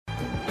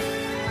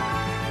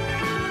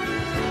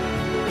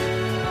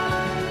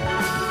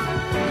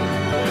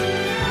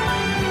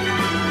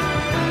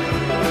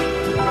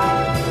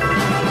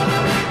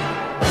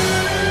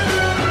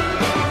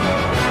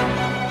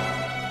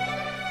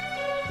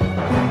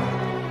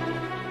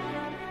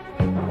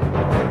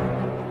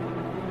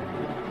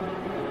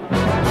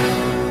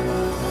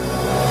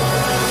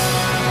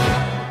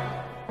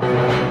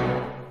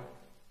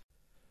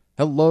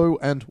Hello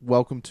and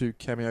welcome to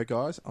Cameo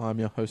Guys. I'm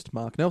your host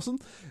Mark Nelson,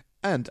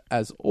 and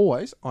as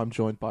always, I'm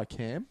joined by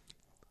Cam.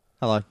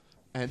 Hello.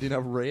 And in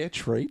a rare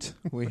treat,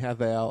 we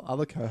have our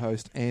other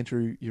co-host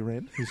Andrew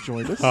Uren, who's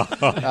joined us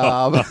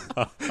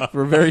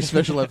for a very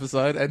special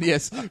episode. And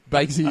yes,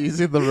 Bakesy is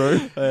in the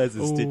room. There's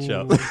a stitch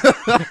up.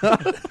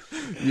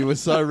 You were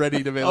so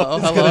ready to be like, I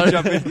was hello. gonna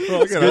jump in.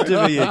 It's good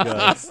to be here,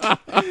 guys.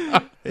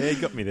 Yeah,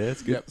 you got me there.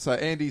 It's good. Yep. So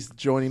Andy's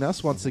joining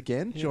us once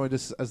again. Yep. Joined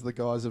us as the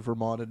guys have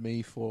reminded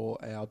me for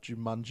our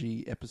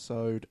Jumanji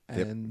episode,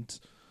 and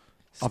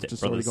I've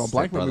just already gone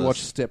blank when we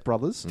watched Step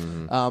Brothers.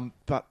 Mm-hmm.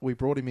 But we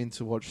brought him in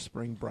to watch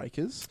Spring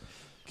Breakers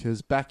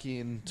because back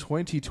in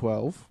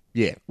 2012,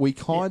 we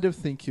kind of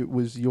think it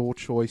was your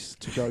choice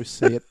to go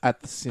see it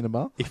at the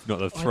cinema. If not,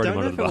 they've I thrown don't him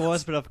know under if the it bus.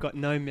 was, but I've got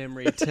no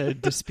memory to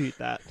dispute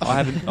that.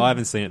 I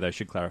haven't seen it though.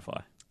 Should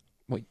clarify.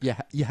 Well, you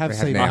have We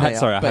seen have it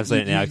now. now. I but have seen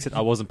it now. you- Except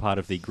I wasn't part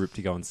of the group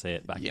to go and see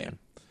it back then.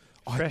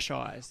 Fresh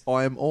eyes.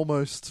 I am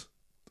almost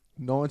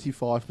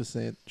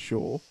 95%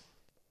 sure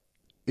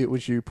it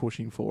was you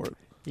pushing for it.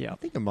 Yeah. I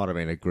think it might have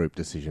been a group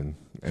decision,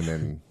 and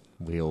then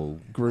we all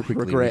Group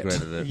quickly regret.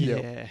 regretted it. Yeah.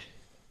 Yep.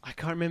 I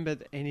can't remember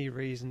any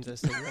reasons as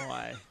to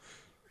why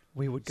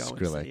we would go and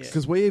Skrillex. see it.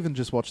 Because we even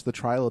just watched the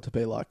trailer to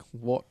be like,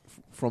 what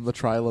from the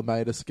trailer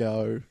made us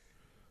go,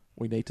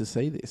 we need to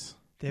see this?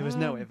 There was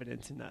no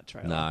evidence in that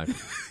trailer. No.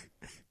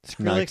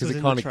 Skrillex 'cause was it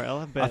in kinda- the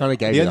trailer, I but kind of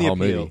gave you the whole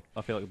appeal, movie.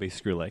 I feel like it would be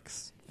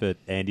Skrillex for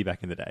Andy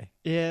back in the day.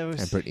 yeah, it was.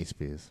 And Britney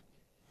Spears.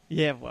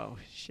 Yeah, well,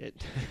 shit.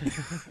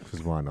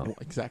 Because why not? Well,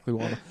 exactly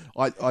why.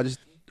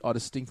 I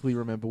distinctly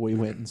remember we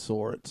went and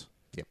saw it.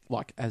 Yep.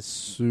 Like as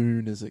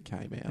soon as it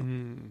came out.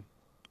 Mm.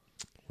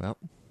 Well,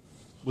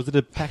 Was it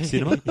a packed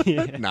cinema?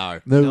 Yeah. no.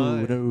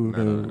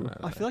 No.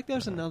 I feel like there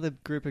was another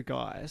group of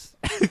guys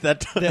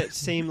that that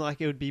seemed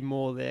like it would be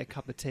more their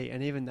cup of tea,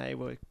 and even they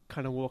were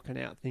kind of walking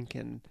out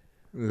thinking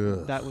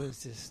Ugh. that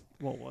was just,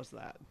 what was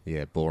that?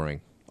 Yeah, boring.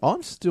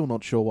 I'm still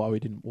not sure why we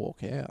didn't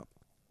walk out.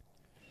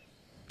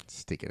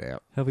 Stick it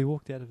out. have we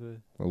walked out of a?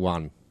 Well,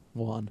 one.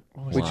 One.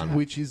 One.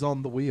 Which is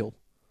on the wheel.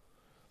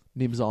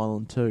 Nims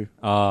Island 2.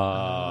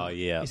 Oh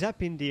yeah, Is that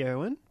Bindi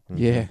Owen?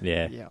 Yeah.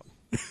 yeah. Yeah.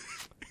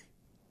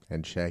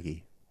 And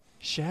Shaggy.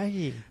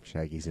 Shaggy.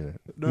 Shaggy's in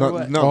it. No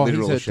way. not Oh,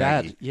 literal he's her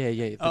Shaggy. dad. Yeah.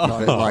 The Oh.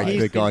 guy. But like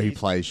He's the guy who busy.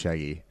 plays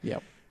Shaggy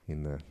Yep.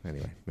 in the...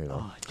 Anyway, move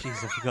on. Oh,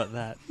 jeez, I forgot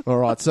that. All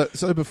right.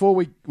 So before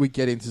we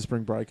get into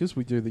Spring Breakers,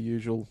 we do the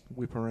usual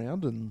whip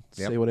around and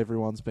Yep. see what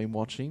everyone's been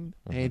watching.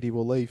 Mhm. Andy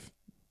will leave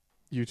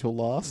you till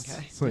last,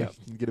 Okay. so Yep.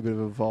 you can get a bit of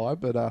a vibe.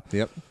 But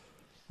Yep.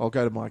 I'll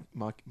go to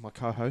my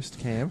co-host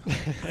Cam.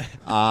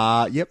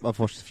 Yep, I've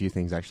watched a few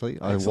things, actually.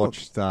 I Excellent.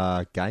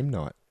 watched Game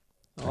Night.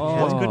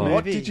 Oh, it's a good movie.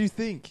 What did you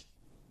think?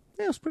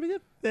 Yeah, it was pretty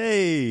good.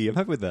 Hey, I'm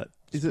happy with that.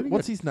 Is it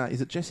what's his name?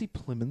 Is it Jesse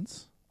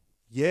Plemons?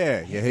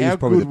 Yeah, he How was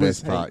probably the good was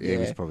best part. he? Yeah, he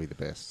Yeah. was probably the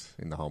best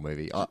in the whole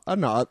movie. I don't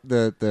know,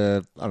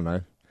 the I don't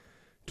know,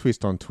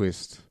 twist on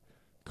twist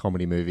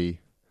comedy movie,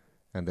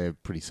 and they're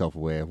pretty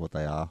self-aware of what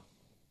they are.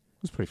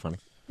 It was pretty funny.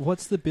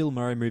 What's the Bill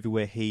Murray movie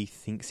where he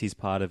thinks he's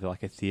part of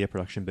like a theatre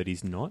production, but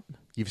he's not?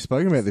 You've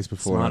spoken about this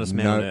before. Smartest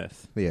man on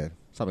earth. Yeah,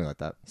 something like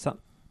that.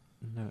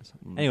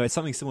 Anyway, it's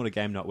something similar to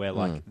Game Night where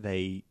like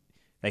they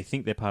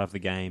think they're part of the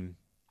game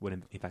when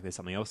in fact there's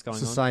something else going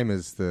It's the on. same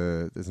as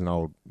there's an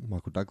old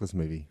Michael Douglas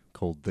movie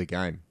called The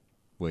Game,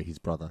 where his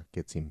brother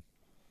gets him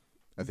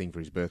a thing for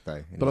his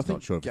birthday, and But I he's think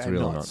not sure if it's Game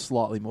real or Night's not.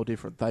 slightly more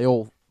different. They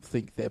all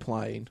think they're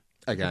playing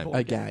A game.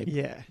 a game.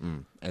 Yeah.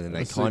 And then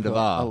they A kind of super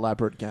are,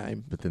 elaborate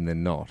game. but then they're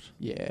not.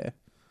 Yeah.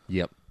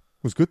 Yep.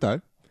 It was good,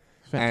 though.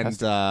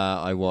 Fantastic. And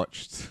I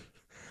watched...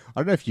 I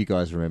don't know if you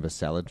guys remember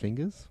Salad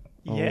Fingers.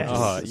 Yes.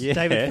 Oh, yeah.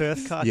 David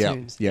Firth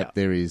cartoons. Yep.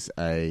 There is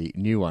a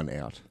new one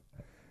out.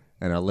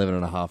 An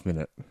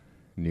 11.5-minute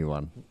new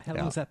one. How long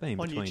out. has that been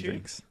On between YouTube?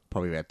 drinks?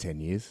 Probably about 10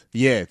 years.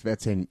 Yeah, it's about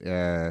 10...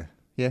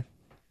 yeah.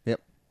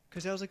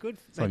 Because there was a good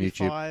on maybe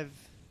YouTube.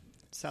 5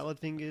 salad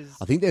fingers.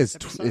 I think there's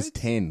Episodes?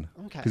 10.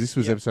 Okay. Because this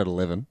was Yep. episode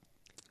 11.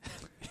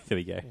 There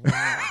we go.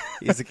 Wow.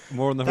 Is it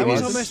more on the That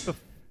was horizon? almost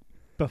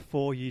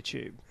before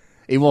YouTube.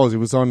 It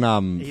was on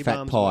Fat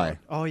E-Bombs Pie. World.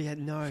 Oh, yeah,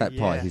 no. Fat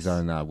Pie, yes. his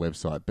own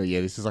website. But yeah,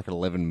 this is like an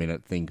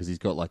 11-minute thing because he's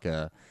got like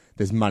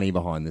there's money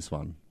behind this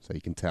one, so you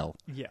can tell.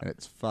 Yeah. And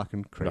it's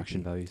fucking creepy.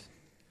 Production values.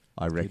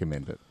 I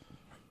recommend it.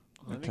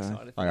 I'm Okay.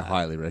 excited for I that.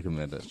 highly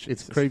recommend it. It's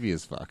Jesus. creepy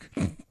as fuck.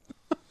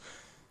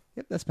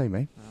 Yep, that's been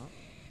me.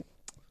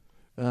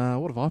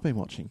 What have I been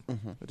watching?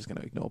 Mm-hmm. We're just going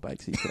to ignore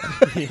Bakesy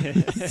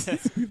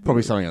today.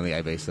 Probably something on the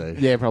ABC.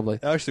 Yeah, probably.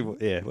 Actually,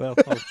 yeah. Well,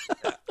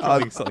 I'll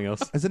think something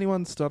else. Has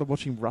anyone started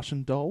watching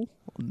Russian Doll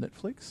on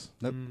Netflix?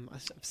 Nope.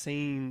 I've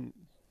seen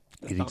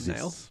the It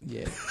thumbnail. exists.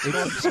 Yeah.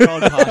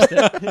 Scrolled past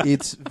it.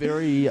 It's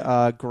very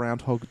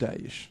Groundhog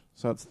Day-ish.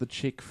 So it's the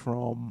chick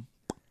from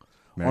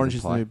American Orange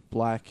is the Pie. New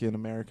Black and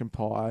American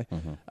Pie.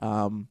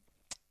 Mhm.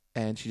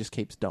 And she just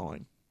keeps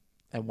dying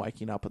and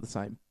waking up at the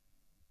same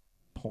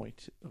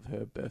point of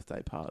her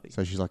birthday party.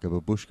 So she's like a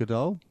babushka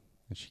doll,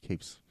 and she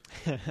keeps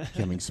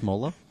becoming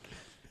smaller.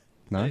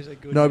 No? That is a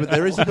good No, but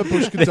there is a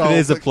babushka doll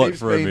There's a that plot keeps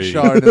for a being movie.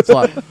 shown. It's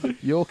like,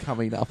 you're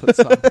coming up at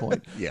some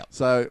point. Yeah.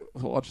 So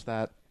watch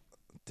that.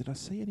 did I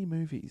see any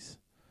movies?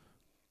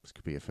 This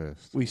could be a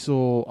first.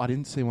 I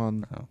didn't see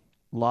one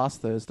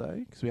last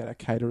Thursday because we had our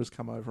caterers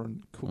come over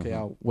and cook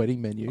our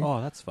wedding menu.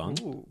 Oh, that's fun.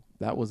 Ooh.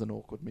 That was an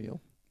awkward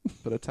meal,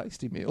 but a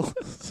tasty meal.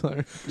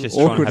 So Just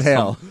trying to Awkward have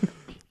how? fun.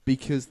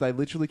 because they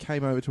literally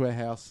came over to our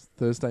house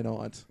Thursday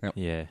night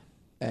Yeah.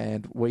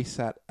 and we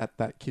sat at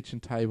that kitchen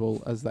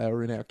table as they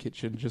were in our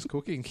kitchen just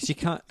cooking. Because you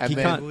can't. And you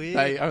then can't. Weird.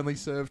 they only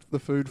served the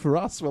food for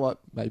us. We're like,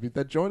 maybe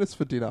they'd join us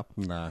for dinner.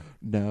 No.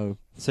 No.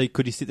 So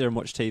could you sit there and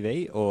watch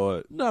TV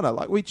or? No,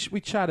 like we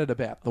chatted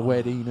about the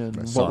wedding and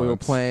That's what we were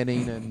silence.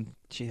 planning and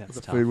Gee, that's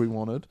the tough. food we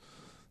wanted.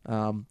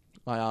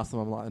 I asked them,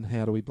 I'm like, and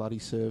how do we bloody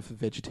serve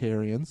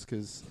vegetarians?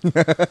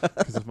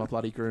 Because of my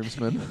bloody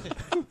groomsmen.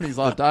 He's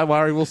like, don't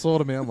worry, we'll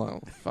sort them out. I'm like,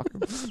 oh, fuck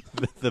 'em.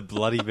 the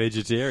bloody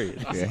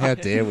vegetarian. Yeah, how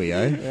dare we,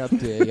 eh? How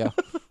dare you?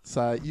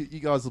 So you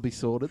guys will be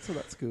sorted, so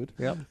that's good.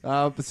 Yep.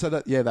 But so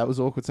that was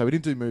awkward. So we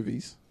didn't do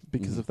movies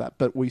because of that.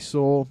 But we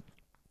saw,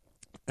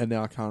 and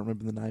now I can't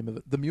remember the name of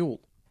it, The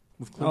Mule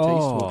with Clint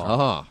Eastwood.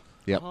 Ah.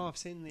 Yep. Oh, I've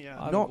seen the.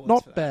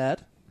 Not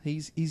bad.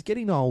 He's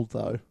getting old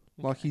though.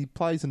 Like he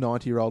plays a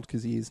 90-year-old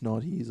because he is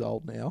 90 years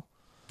old now.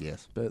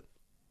 Yes. But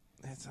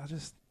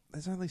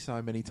there's only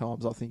so many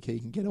times I think he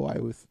can get away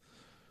with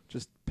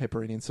just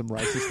peppering in some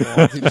racist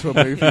lines into a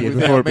movie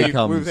before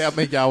it without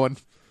me going,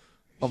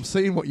 I'm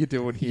seeing what you're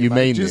doing here. You mate.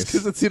 mean just this.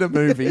 because it's in a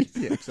movie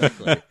Yeah,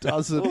 exactly.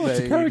 doesn't Oh, it's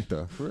a mean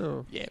character.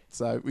 yeah.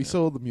 So we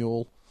saw The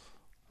Mule.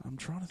 I'm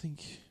trying to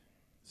think.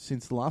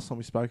 Since the last time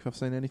we spoke, if I've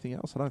seen anything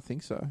else. I don't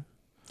think so.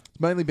 It's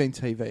mainly been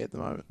TV at the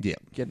moment. Yeah.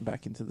 Getting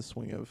back into the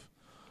swing of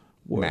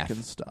work Math.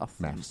 and stuff.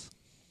 Maths.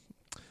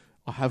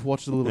 I have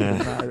watched a little bit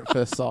of Married at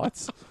First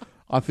Sights.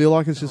 I feel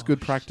like it's just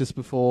good practice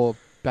before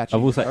Bachelor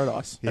I will in say-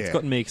 Paradise. That's Yeah.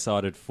 gotten me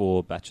excited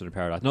for Bachelor in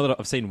Paradise. Not that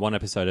I've seen one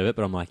episode of it,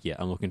 but I'm like, yeah,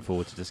 I'm looking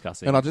forward to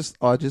discussing. And I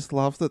just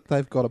love that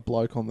they've got a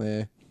bloke on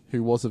there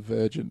who was a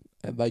virgin,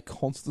 and they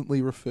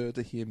constantly refer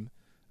to him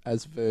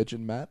as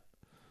Virgin Matt.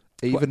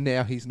 Even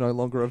now, he's no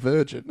longer a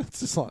virgin. It's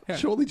just like,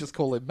 surely just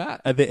call him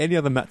Matt. Are there any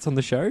other Mats on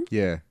the show?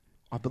 Yeah.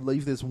 I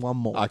believe there's one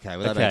more. Okay,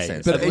 well, that Okay, makes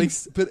sense. But, at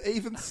least- but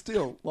even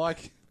still,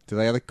 like, Do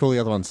they call the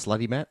other one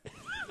Slutty Matt?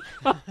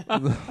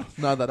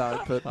 no, they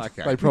don't, but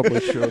Okay. they probably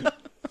should.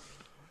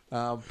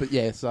 But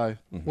yeah, so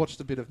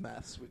watched a bit of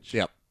Maths, which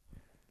Yep.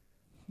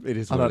 It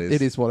is I what don't, it is.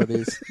 it is what it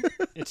is.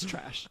 It's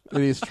trash.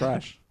 It is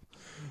trash.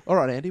 All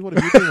right, Andy, what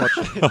have you been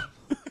watching?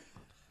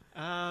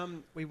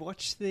 We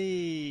watched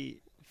the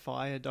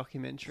Fire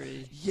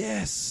documentary.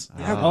 Yes.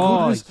 Ah. How Oh,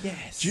 good was?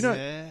 yes. Do you know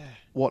Yeah.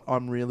 what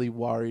I'm really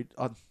worried?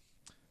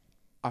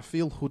 I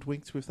feel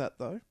hoodwinked with that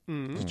though.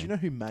 Mm. Did you know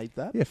who made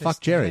that? Yeah, fuck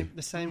Jerry.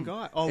 The same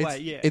guy. Oh It's-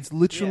 wait, yeah. It's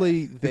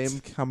literally Yeah. them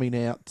coming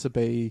out to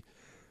be,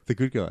 The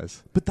good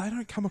guys. but they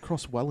don't come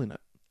across well in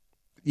it.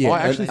 Yeah, I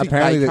actually think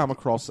apparently they that- come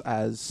across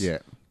as. Yeah.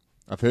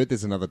 I've heard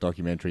there's another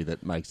documentary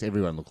that makes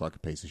everyone look like a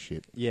piece of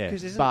shit. Yeah.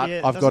 'Cause isn't- But yeah,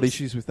 it I've got doesn't-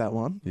 issues with that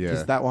one because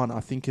Yeah. that one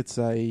I think it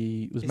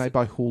was Is made it-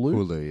 by Hulu,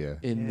 Hulu,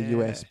 yeah. in the Yeah.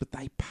 US, but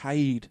they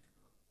paid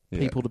Yeah.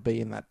 people to be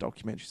in that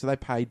documentary, so they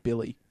paid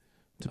Billy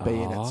to be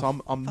in Oh, it.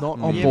 So I'm not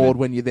fuck on me. board Yeah,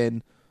 when you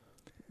then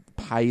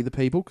pay the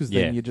people because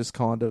then Yeah. you just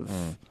kind of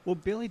Well,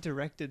 Billy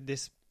directed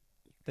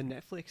the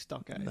Netflix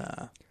doco.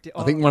 nah.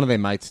 I think one of their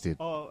mates did.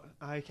 Oh,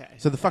 okay.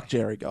 So the Fuck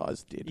Jerry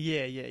guys did.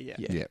 Yeah. Yeah.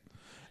 Yeah.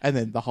 And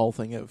then the whole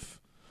thing of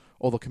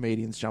all the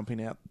comedians jumping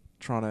out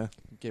trying to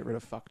get rid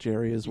of Fuck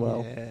Jerry as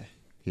well. Yeah.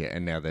 Yeah,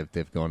 and now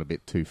they've gone a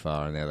bit too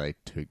far, and now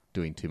they're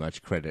doing too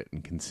much credit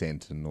and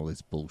consent and all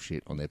this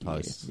bullshit on their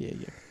posts. Yeah.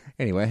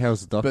 Anyway,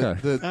 how's the doco?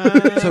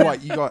 But so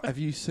wait, have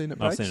you seen it? I've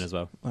Bakes? seen it as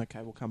well.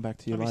 Okay, we'll come back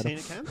to you Have you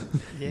later. seen it,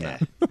 Cam? Yeah.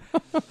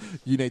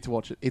 You need to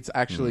watch it. It's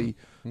actually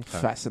Okay.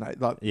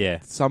 fascinating. Like Yeah.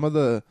 some of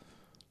the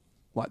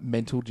like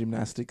mental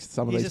gymnastics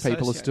some of He's these a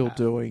people are still sociopath.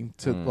 doing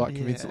to Mm. like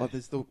convince. Yeah. Like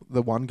there's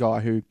the one guy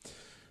who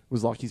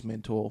was like his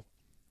mentor,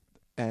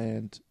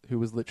 and who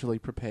was literally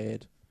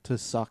prepared to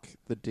suck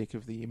the dick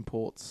of the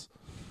imports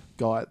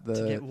guy at To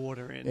the get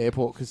water in.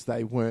 airport because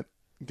they weren't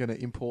going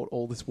to import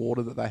all this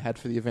water that they had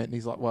for the event. And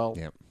he's like, well,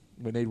 Yep.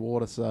 we need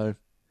water, so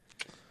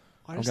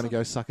I I'm just going to thought-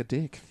 go suck a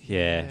dick.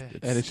 Yeah. Yeah.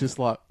 And it's just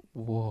like,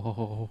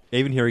 whoa.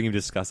 Even hearing him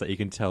discuss that, you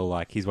can tell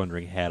like he's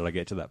wondering how did I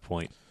get to that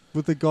point.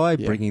 Would the guy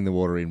Yeah. bringing the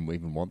water in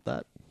even want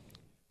that?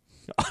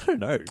 I don't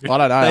know. I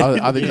don't know.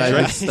 I think they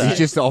addressed just, He's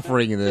just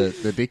offering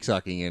the dick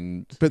sucking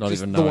and but not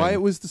just even the knowing. way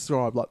it was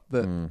described, like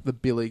Mm. the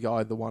Billy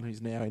guy, the one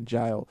who's now in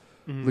jail,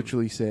 Mm.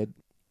 literally said,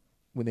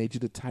 "We need you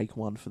to take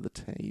one for the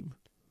team."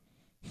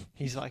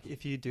 He's like,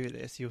 if you do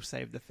this, you'll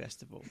save the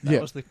festival. That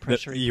Yeah. was the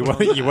pressure. he You put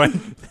won't. on You that.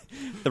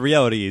 won't. The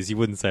reality is, you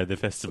wouldn't save the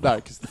festival. No,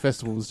 because the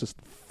festival was just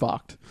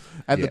fucked.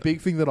 And Yeah. the big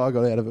thing that I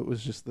got out of it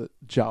was just that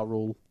Ja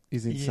Rule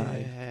is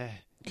insane Yeah.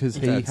 because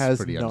he That's has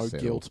pretty no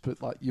understandable. guilt.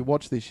 But like you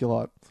watch this, you're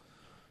like,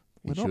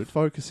 we're You not should.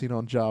 focusing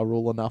on Ja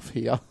Rule enough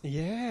here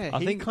Yeah. I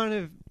he think- kind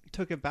of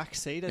took a back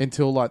seat. At,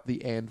 until like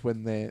the end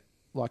when they're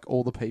like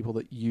all the people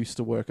that used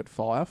to work at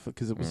Fire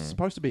because it was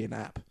supposed to be an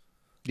app.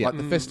 Yeah. Like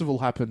the Mm. festival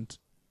happened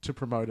to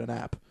promote an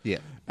app. Yeah.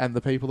 And the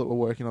people that were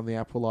working on the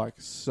app were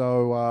like,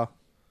 so,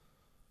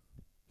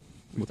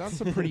 we've done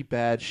some pretty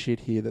bad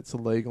shit here that's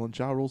illegal. And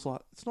Ja Rule's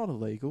like, it's not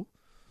illegal.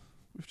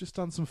 we've just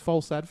done some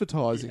false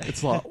advertising.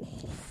 It's like,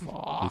 oh,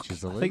 fuck. Which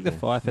is illegal. I think the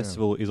Fire Yeah.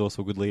 Festival is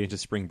also a good lead into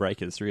Spring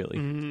Breakers, really.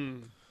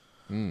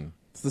 Mm.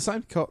 It's the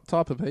same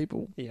type of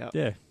people. Yeah.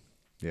 Yeah.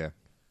 Yeah.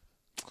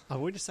 I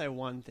would just say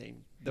one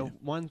thing. The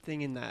one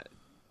thing in that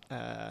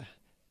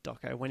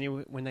doco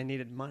when they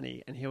needed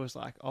money, and he was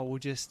like, "Oh, we'll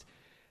just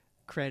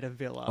create a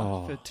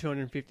villa for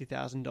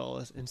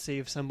 $250,000 and see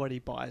if somebody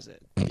buys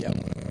it." Yeah.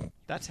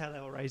 That's how they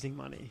were raising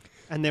money,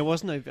 and there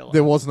was no villa.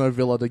 There was no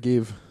villa to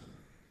give.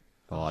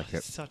 I like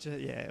it. Such a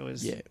it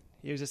was. Yeah.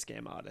 He was a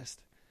scam artist.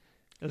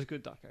 It was a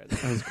good doco. though.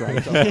 That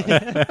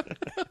was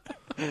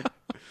great.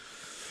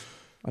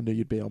 I knew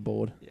you'd be on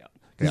board. Yeah.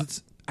 Because Yeah.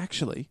 it's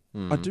actually,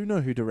 Mm. I do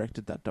know who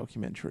directed that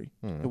documentary.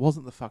 Mm. It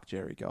wasn't the Fuck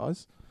Jerry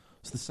guys.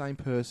 It's the same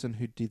person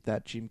who did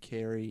that Jim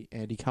Carrey,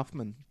 Andy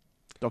Kaufman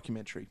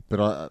documentary.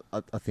 But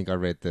I think I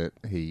read that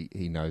he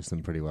knows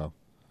them pretty well,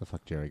 the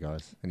Fuck Jerry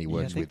guys, and he Yeah, I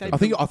works think with they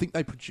them. I think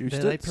they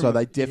produced They it, so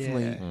they promote-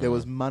 definitely yeah. there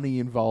was money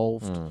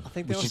involved. Mm. I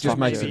think Which they just also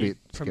makes it a maybe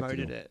bit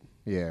promoted skeptical. it.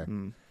 Yeah,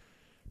 Mm.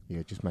 yeah,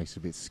 it just makes it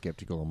a bit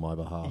skeptical on my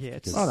behalf. Yeah,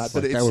 it's- because Oh, no, it's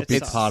but like they it's- were a big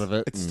it's- part of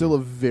it. It's still a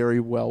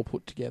very well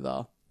put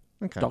together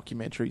okay.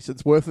 documentary, so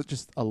it's worth it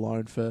just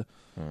alone for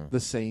Mm. the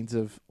scenes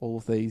of all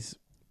of these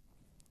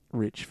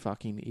rich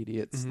fucking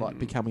idiots like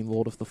becoming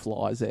Lord of the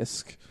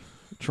Flies-esque,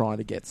 trying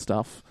to get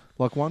stuff.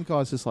 Like one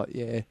guy's just like,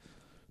 yeah,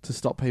 to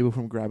stop people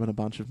from grabbing a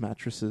bunch of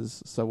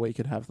mattresses so we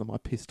could have them, I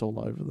pissed all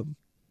over them.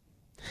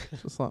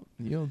 It's just like,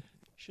 you're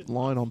Should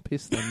lying on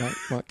piss then, mate.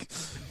 Like,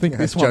 think Yeah,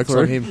 this one joke's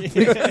through. on him.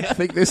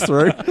 think this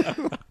through.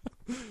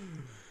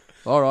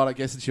 All right, I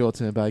guess it's your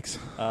turn, Bakes.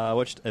 I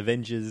watched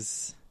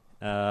Avengers.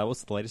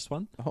 What's the latest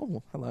one?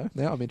 Oh, hello.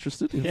 Now I'm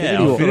interested.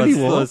 Yeah, Infinity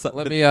War. I thought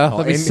Let but- me Oh,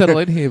 let me End- settle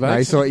in here, No,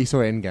 Bakes. he saw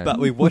Endgame. But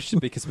we watched it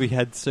because we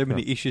had so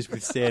many issues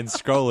with Stan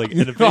scrolling,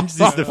 and Avengers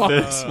is the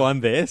first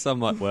one there. So I'm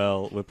like,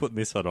 well, we're putting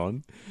this one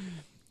on.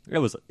 It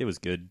was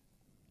good.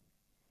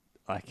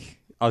 Like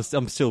I'm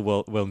still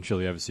well and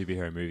truly over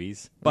superhero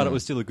movies, but it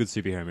was still a good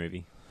superhero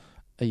movie.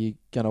 Are you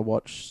gonna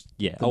watch?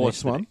 Yeah, The I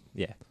next watched one?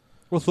 Yeah.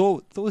 Well,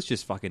 Thor's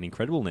just fucking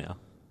incredible now.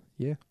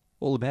 Yeah.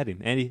 All about him.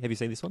 Andy, have you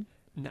seen this one?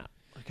 No,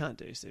 I can't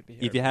do superhero.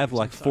 If you have movies,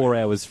 like I'm 4 sorry.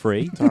 hours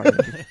free, Sorry.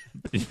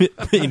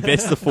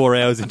 invest the 4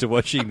 hours into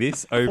watching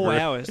this over. 4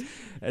 hours.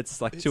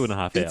 It's like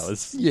 2.5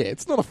 hours. Yeah,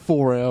 it's not a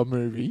 4-hour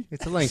movie.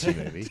 it's a lengthy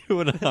movie.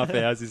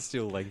 2.5 hours is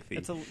still lengthy.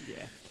 It's a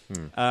yeah.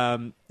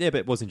 Yeah, but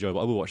it was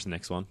enjoyable. I will watch the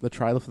next one. The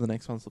trailer for the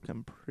next one's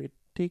looking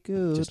pretty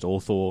good. Just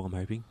all Thor, I'm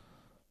hoping.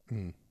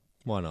 Mm.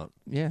 Why not?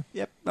 Yeah.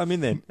 Yep, I'm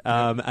in there.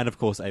 And of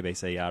course,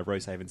 ABC,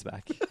 Rosehaven's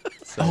back.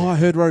 So, Oh, I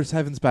heard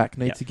Rosehaven's back.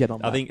 Need Yeah. to get on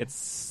that. I think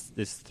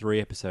there's 3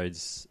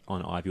 episodes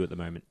on iView at the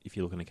moment if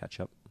you're looking to catch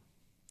up.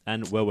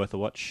 And well worth a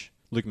watch.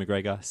 Luke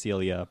McGregor,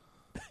 Celia.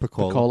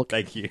 Pacquola. Call it.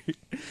 Thank you.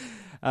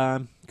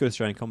 Good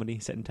Australian comedy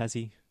set in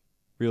Tassie.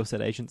 Real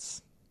estate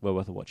agents. Well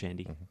worth a watch,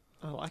 Andy.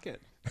 I like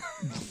it.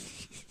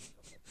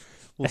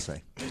 We'll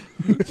see.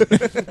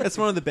 It's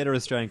one of the better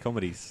Australian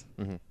comedies.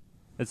 Mm-hmm.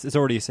 It's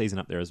already a season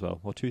up there as well,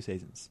 or 2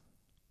 seasons.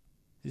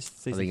 Is this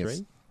I season think 3?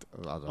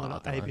 it's I don't On know.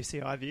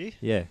 ABC iView.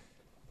 Yeah,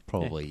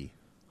 Probably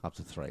up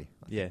to 3.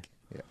 yeah.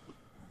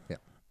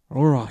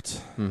 All right.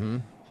 Mm-hmm.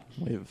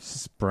 We've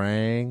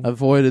Sprang.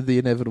 avoided the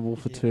inevitable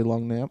for Yeah. too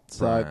long now.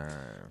 So Sprang.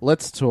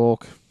 let's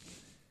talk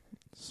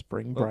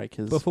Spring Well,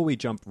 Breakers. Before we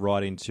jump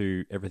right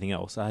into everything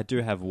else, I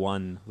do have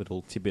one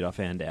little tidbit I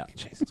found out.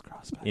 Jesus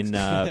Christ, mate. In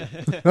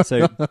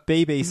so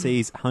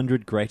BBC's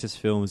 100 Greatest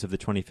Films of the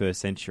 21st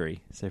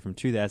Century, so from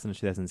 2000 to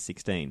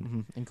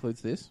 2016,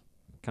 Includes this.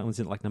 comes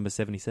in like number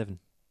 77.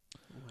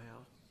 Wow.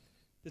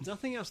 There's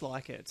nothing else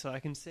like it, so I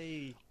can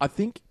see. I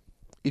think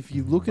if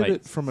you look at Wait.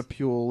 it from a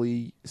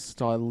purely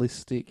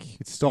stylistic,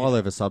 It's style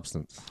over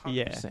substance. 100%.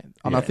 Yeah.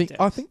 And Yeah.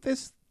 I think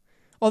there's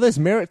Oh, there's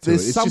merit to it.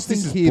 It's something just,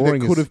 this is here that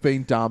boring could as, have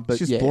been done, but It's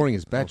just yeah. boring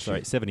as Oh, bad sorry,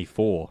 shit.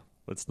 74.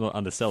 Let's not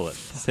undersell it.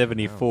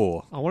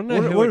 74. I want to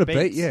know What who did it it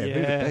beat? beats. Yeah, who did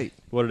it beat?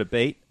 What did it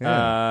beat?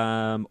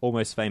 Yeah.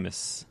 Almost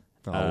Famous.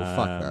 Oh, well,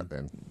 fuck Um, that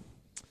then.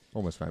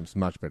 Almost Famous.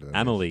 Much better than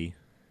Amelie.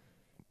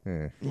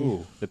 this.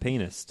 Ooh, The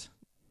Pianist.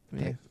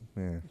 Yeah.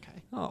 Yeah.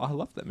 Okay. Oh, I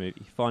love that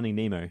movie. Finding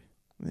Nemo.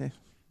 Yeah.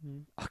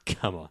 Oh,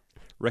 come on.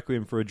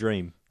 Requiem for a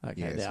Dream.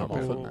 Okay, Yeah, it's now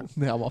I'm not off bad. it.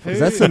 Now I'm off Who- it. 'Cause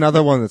that's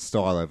another one that's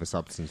style over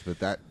substance, but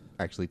that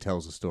actually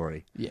tells a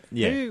story. Yeah.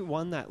 Yeah. Who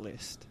won that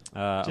list?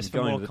 I'm Just for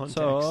going more to the context.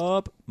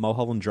 top.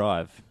 Mulholland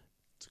Drive.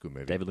 It's a good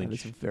movie. David That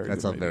Lynch. is a very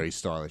That's good a movie. very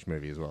stylish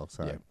movie as well.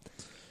 So, Yeah.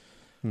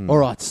 Hmm. All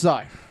right,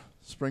 so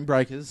Spring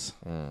Breakers.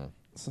 Mm.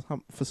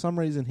 For some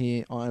reason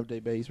here,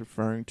 IMDb is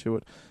referring to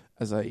it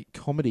as a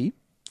comedy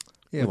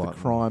Yeah, with well, a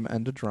crime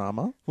and a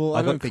drama. Well, I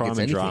I got don't think crime it's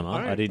and anything. drama.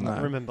 I I didn't.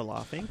 No. remember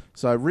laughing.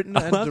 So written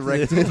and loved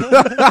directed.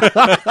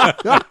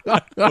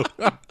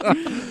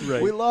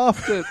 Right. We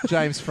laughed at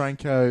James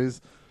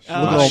Franco's. Oh,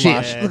 look, at all shit.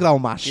 my, look at all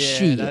my Yeah,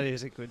 shit. that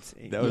is a good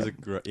scene. That was Yeah. a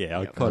great. Yeah,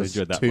 I Yep. quite was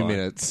enjoyed that. 2 line.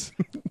 minutes.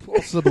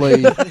 Possibly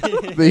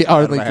the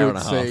only About an hour good and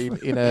a half. scene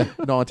in a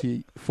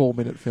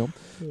 94-minute film.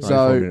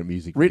 94-minute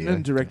music Written video.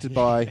 and directed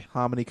by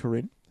Harmony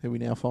Korine, who we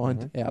now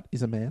find out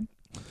is a man.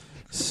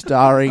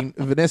 Starring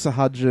Vanessa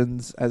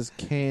Hudgens as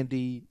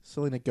Candy,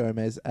 Selena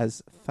Gomez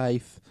as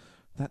Faith,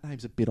 that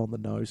name's a bit on the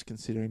nose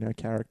considering her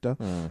character.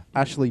 Mm.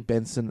 Ashley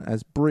Benson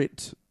as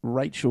Britt,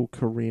 Rachel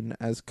Corinne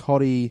as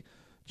Cotty,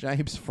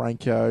 James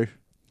Franco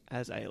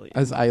As Alien.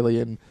 as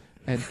Alien,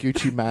 and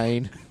Gucci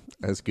Mane.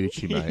 As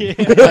Gucci Mane.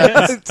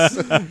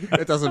 Yeah.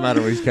 It doesn't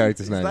matter what his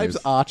character's His name name's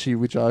is. Archie,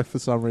 which I, for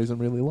some reason,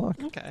 really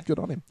like. Okay. Good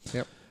on him.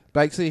 Yep.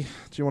 Bakesy,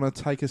 do you want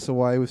to take us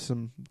away with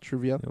some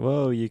trivia?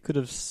 Whoa, you could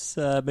have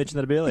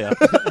mentioned that earlier.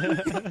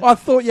 I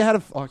thought you had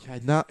a...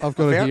 Okay, nah, I've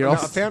got it here. I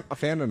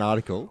found an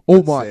article. Oh,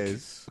 that Mike.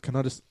 says- Can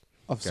I just...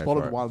 I've Go for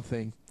spotted it. one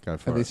thing, Go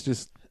for and it. this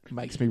just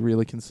makes me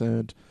really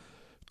concerned.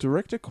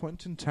 Director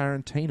Quentin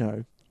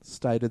Tarantino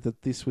stated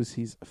that this was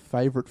his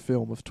favourite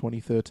film of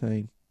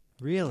 2013.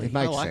 Really? It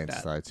makes I like sense,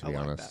 that. though, to I be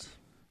like honest.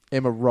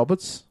 Emma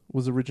Roberts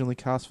was originally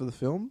cast for the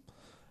film,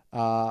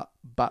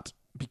 but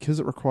because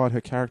it required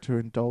her character to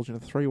indulge in a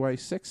three-way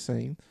sex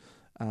scene,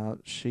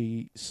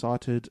 she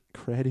cited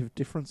creative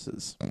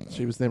differences.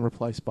 She was then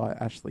replaced by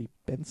Ashley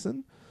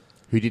Benson.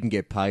 Who didn't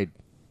get paid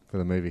for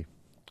the movie?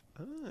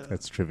 Ah.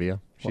 That's trivia.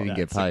 She Well, didn't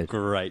get That's a paid.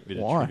 great bit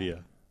Why? of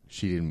trivia.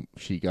 She didn't.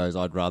 She goes,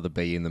 "I'd rather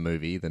be in the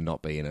movie than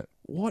not be in it."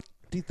 What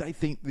did they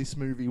think this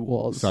movie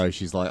was? So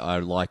she's like, "I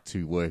like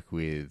to work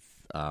with.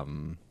 I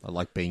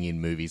like being in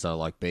movies. I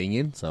like being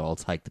in. So I'll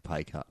take the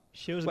pay cut.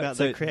 She was Wait, about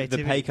so the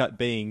creativity. the pay cut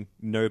being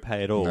no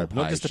pay at all, No pay.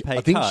 not just a pay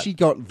I think cut. she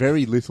got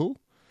very little.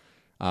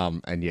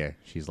 And yeah,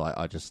 she's like,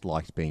 I just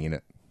liked being in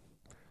it.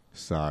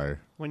 So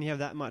When you have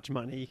that much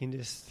money, you can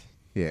just...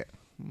 yeah,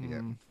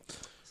 Mm.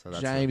 So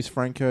that's James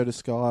Franco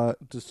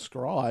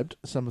described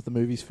some of the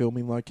movie's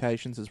filming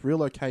locations as real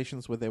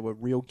locations where there were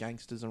real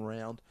gangsters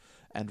around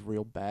and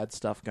real bad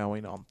stuff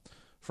going on.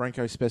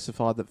 Franco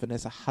specified that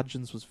Vanessa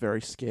Hudgens was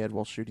very scared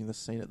while shooting the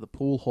scene at the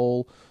pool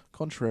hall,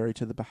 contrary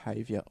to the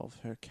behaviour of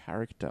her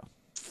character.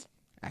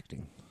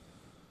 acting.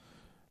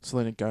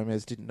 Selena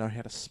Gomez didn't know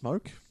how to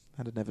smoke,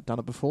 had never done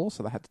it before,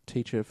 so they had to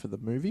teach her for the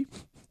movie.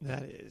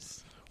 That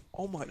is...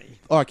 Oh my...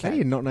 How Okay. do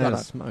you not know No, how no.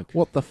 to smoke?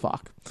 What the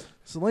fuck?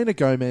 Selena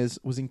Gomez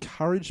was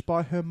encouraged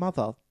by her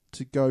mother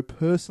to go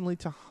personally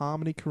to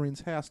Harmony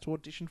Korine's house to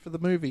audition for the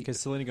movie. Because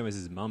Selena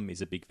Gomez's mum is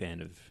a big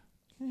fan of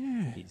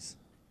Yeah. his.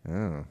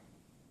 Oh.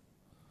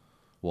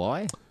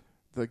 Why?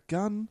 The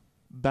gun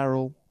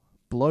barrel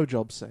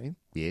blowjob scene,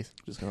 Yes.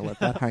 just going to let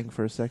that hang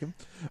for a second,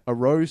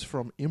 arose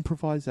from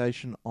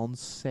improvisation on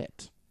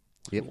set.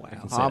 Yep. Wow. I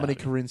can see Harmony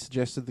that. Korine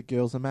suggested the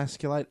girls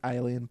emasculate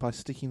Alien by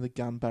sticking the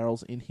gun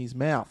barrels in his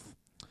mouth.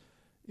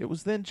 It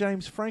was then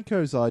James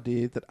Franco's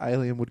idea that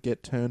Alien would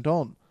get turned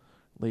on,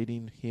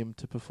 leading him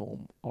to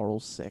perform oral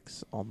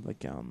sex on the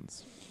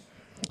guns.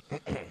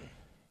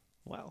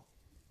 Wow.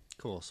 Of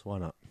course. Why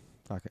not?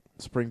 Fuck it.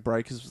 Spring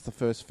Breakers was the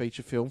first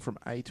feature film from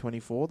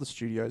A24, the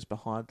studios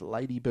behind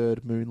Lady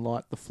Bird,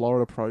 Moonlight, The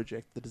Florida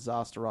Project, The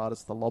Disaster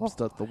Artist, The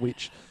Lobster, The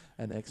Witch,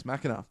 and Ex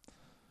Machina.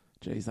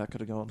 Jeez, that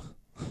could have gone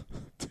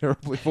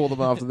terribly for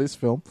them after this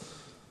film.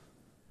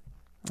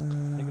 I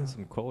think there's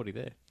some quality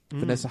there.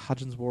 Vanessa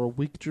Hudgens wore a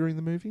wig during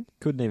the movie.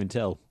 Couldn't even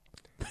tell.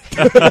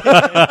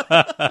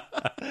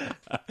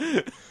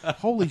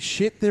 Holy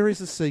shit, there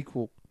is a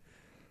sequel.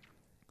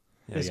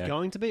 There There's you go.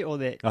 going to be, or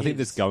there I think is?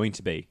 there's going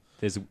to be.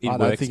 There's in I don't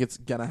works. think it's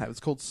going to have. It's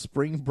called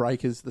Spring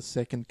Breakers, The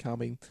Second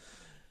Coming.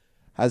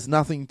 Has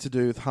nothing to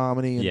do with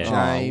Harmony and Yeah.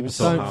 James,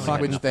 Oh, don't which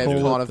fucking they've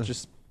call kind it of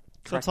just So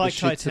it's cracked the like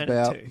shits Titanic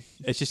about. 2.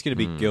 It's just going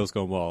to be Girls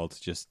Gone Wild.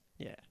 Just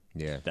Yeah.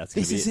 Yeah. that's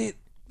going This to be is it.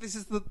 This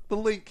is the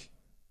link.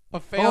 I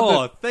found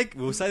Oh, it.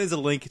 we'll say there's a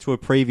link to a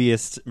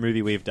previous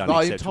movie we've done. The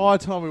Exceptional. entire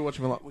time we were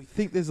watching, we're like, we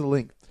think there's a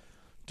link.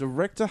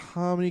 Director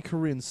Harmony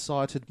Korine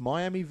cited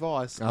Miami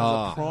Vice as a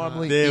Ah,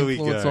 primary there we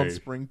influence go. on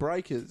Spring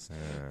Breakers.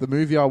 The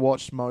movie I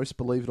watched most,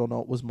 believe it or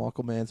not, was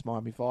Michael Mann's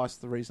Miami Vice.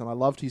 The reason I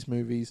loved his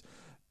movies,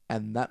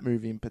 and that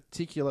movie in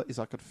particular, is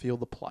I could feel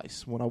the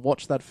place. When I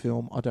watch that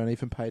film, I don't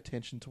even pay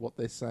attention to what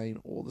they're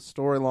saying or the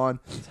storyline.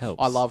 It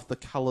helps. I love the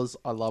colours.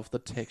 I love the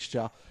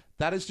texture.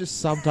 That has just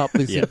summed up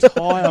this Yeah.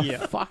 entire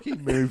Yeah.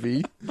 fucking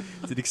movie.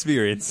 It's an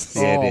experience.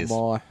 Yeah, oh it is.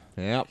 my.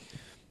 Yep.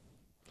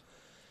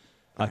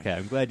 Okay,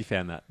 I'm glad you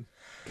found that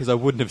because I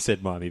wouldn't have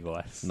said Miami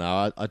Vice.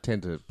 No, I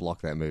tend to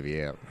block that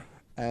movie out.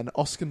 An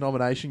Oscar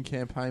nomination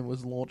campaign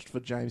was launched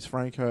for James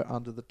Franco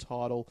under the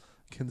title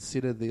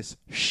 "Consider This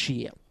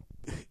Shit."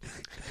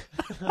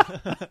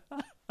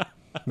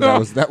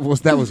 That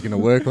was going to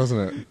work,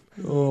 wasn't it?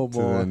 Oh To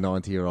the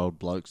 90-year-old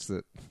blokes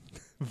that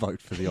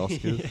vote for the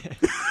Oscars.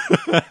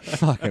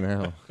 Fucking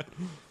hell.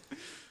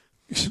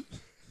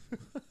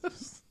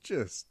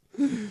 Just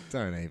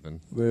don't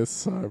even. There's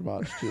so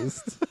much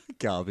just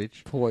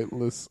Garbage.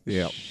 pointless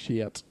Yep.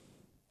 shit.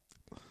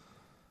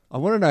 I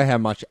want to know how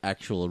much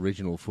actual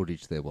original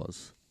footage there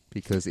was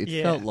because it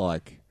Yeah. felt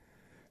like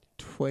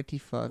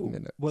 25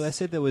 minutes. Well, they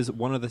said there was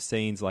one of the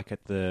scenes, like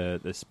at the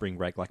spring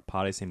break, like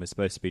party scene, was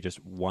supposed to be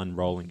just one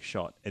rolling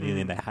shot, and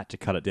then they had to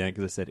cut it down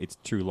because they said it's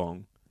too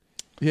long.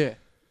 Yeah.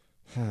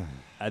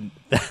 And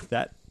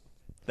that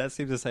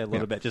seems to say a lot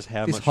Yeah. about just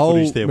how This much whole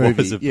footage there movie,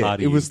 was of yeah,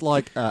 partying. it was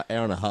like an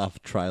hour and a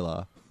half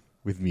trailer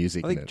with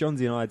music I in think it. John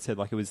Z and I had said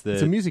like it was the.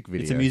 It's a music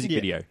video. It's a music Yeah.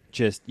 video.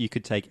 Just you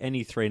could take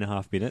any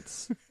 3.5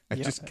 minutes. And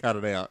Yeah. just cut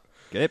it out.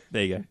 Yep,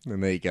 there you go.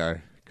 And there you go.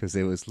 because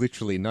there was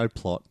literally no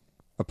plot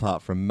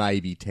apart from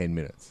maybe 10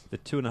 minutes. The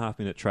 2.5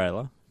 minute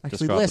trailer. Actually,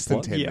 described less the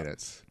than plot. 10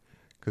 minutes.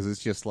 Because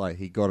it's just like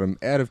he got him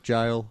out of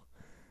jail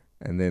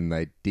and then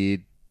they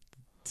did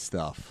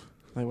stuff.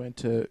 They went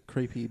to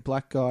creepy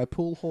black guy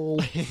pool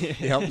hall.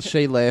 Yep.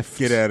 She left.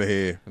 Get out of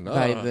here.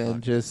 They then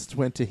just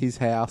went to his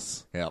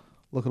house. Yep.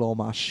 Look at all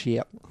my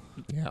shit.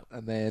 Yep.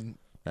 And then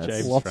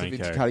James lots Franco.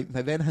 of intercutting.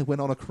 They then went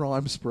on a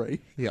crime spree.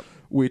 Yep.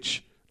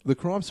 Which the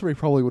crime spree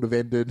probably would have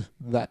ended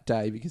that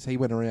day because he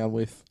went around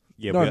with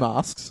no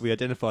masks. We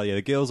identified,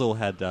 the girls all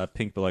had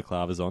pink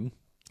balaclavas on.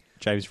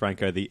 James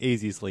Franco, the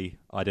easiestly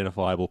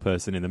identifiable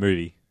person in the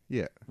movie,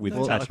 Yeah. with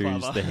No tattoos,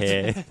 balaclava. the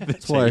hair. The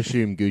That's why I teeth.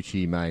 assume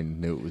Gucci Mane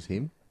knew it was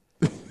him.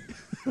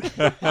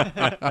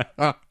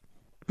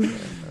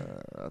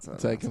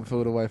 Taking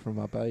food away from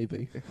my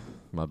baby.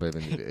 My baby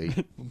need to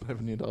eat. I'm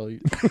having you to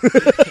eat.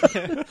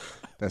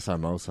 That's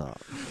samosa.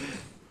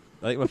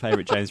 I think my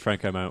favourite James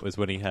Franco moment was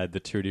when he had the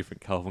 2 different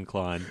Calvin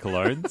Klein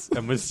colognes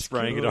and was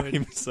spraying it on good.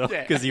 himself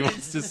because he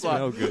wants to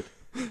smell good.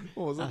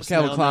 What was it?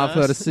 Smell Calvin Klein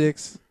nice.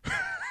 36.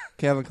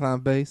 Calvin Klein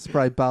B.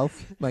 Spray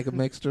both. Make a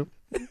mixture.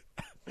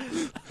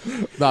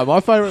 No, my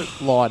favourite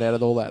line out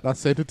of all that, and I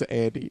sent it to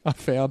Andy. I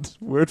found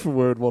word for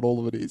word what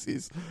all of it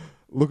is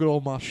look at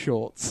all my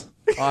shorts.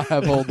 I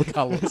have all the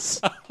colours.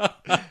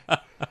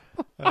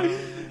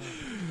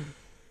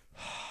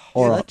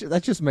 All Yeah, right.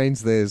 that just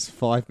means there's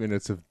 5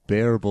 minutes of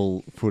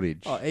bearable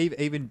footage. Oh,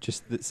 even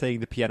just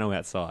seeing the piano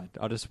outside,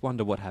 I just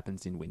wonder what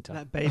happens in winter.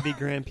 That baby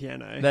grand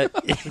piano. That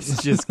is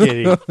just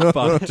getting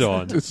fucked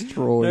on.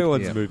 Destroyed. No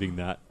one's Yeah. moving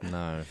that.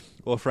 No.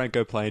 Or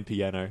Franco playing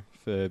piano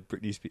for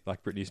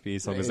Britney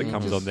Spears song as it Yeah,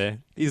 comes just- on there.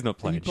 He's not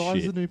He playing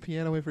buys shit. a new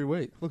piano every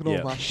week. Look at Yeah.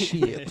 all my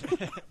shit.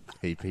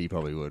 He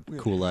probably would.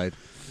 Kool-Aid.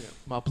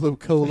 My blue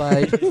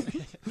Kool-Aid.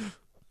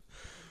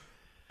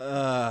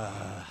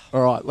 All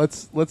right,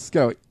 let's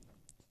go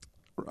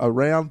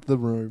around the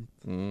room.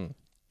 Mm.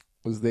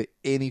 Was there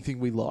anything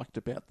we liked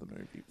about the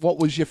movie? What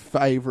was your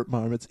favourite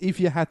moments, if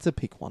you had to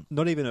pick one?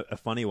 Not even a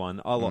funny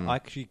one. I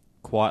actually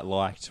quite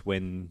liked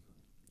when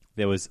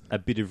there was a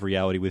bit of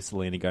reality with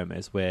Selena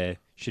Gomez where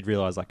she'd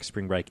realised like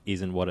Spring Break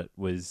isn't what it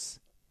was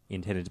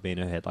intended to be in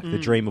her head. Like the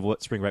dream of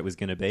what Spring Break was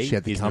going to be She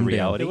had the is the come down.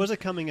 reality. There was a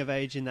coming of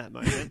age in that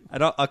moment.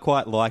 And I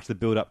quite liked the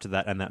build up to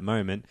that and that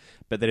moment.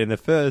 But then in the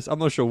first, I'm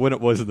not sure when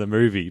it was in the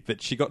movie,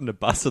 but she got in a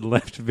bus and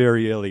left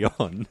very early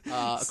on.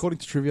 According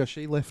to trivia,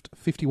 she left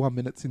 51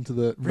 minutes into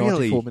the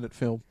Really? 94-minute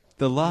film.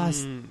 The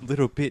last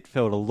little bit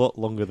felt a lot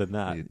longer than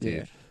that. It did.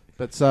 Yeah.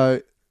 But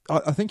so,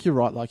 I think you're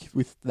right, like,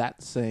 with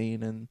that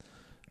scene and...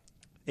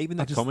 Even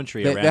the I just-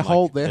 commentary their, around their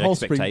whole, like, their an whole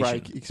Spring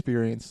expectation. Break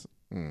experience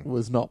Mm.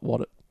 was not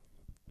what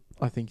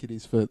I think it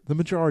is for the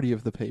majority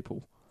of the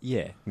people.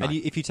 Yeah, No. and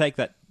if you take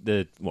that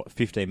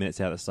 15 minutes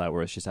out of the start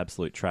where it's just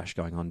absolute trash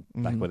going on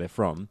back where they're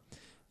from,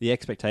 the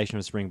expectation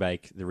of Spring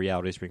Break, the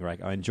reality of Spring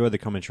Break, I enjoyed the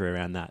commentary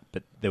around that,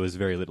 but there was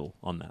very little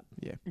on that.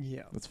 Yeah,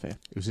 Yeah. that's fair.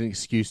 It was an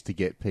excuse to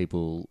get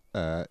people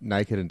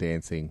naked and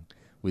dancing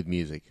with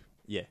music.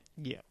 Yeah,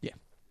 Yeah.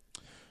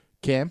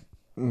 Cam,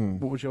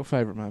 what was your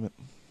favourite moment?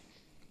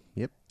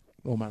 Yep.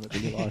 Or moment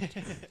that you liked?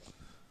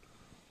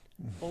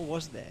 Or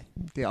was there?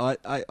 Yeah,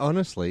 I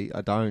honestly, I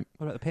don't...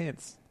 what about the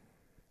pants?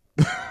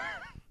 Look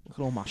at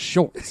all my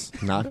shorts.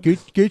 Nah,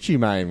 Gucci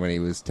Mane when he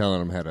was telling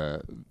them how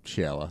to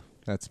shower.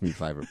 That's my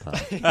favourite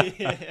part.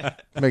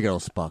 Make it all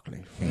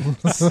sparkly.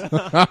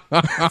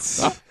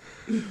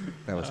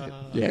 That was good.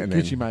 Yeah, And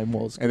Gucci then- Mane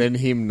was. And then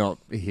him not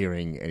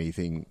hearing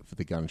anything for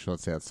the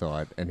gunshots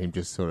outside, and him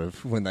just sort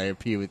of, when they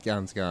appear with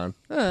guns, going,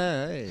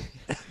 hey,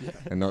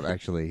 and not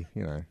actually,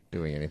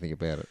 doing anything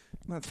about it.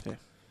 That's fair.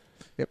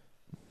 Yep.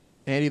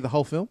 Andy, the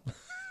whole film?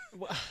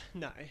 Well,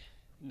 no.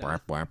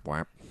 Whap, whap,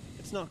 whap.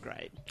 It's not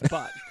great.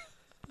 But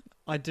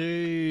I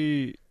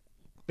do...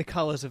 The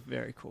colours are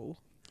very cool.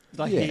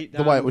 Like yeah,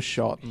 the way it was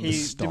shot. And the Did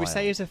we style.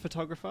 say he's a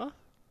photographer?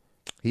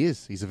 He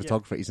is. He's a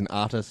photographer. He's an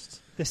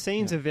artist. The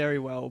scenes are very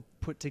well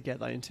put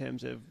together in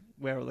terms of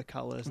where all the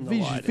colours and the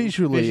Visu- lighting.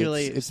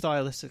 visually, it's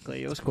stylistically,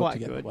 it was put quite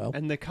together good. well.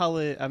 And the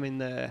colour,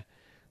 the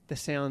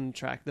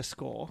soundtrack, the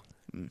score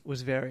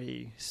was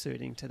very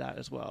suiting to that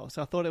as well.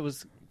 So I thought it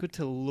was good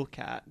to look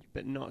at,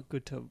 but not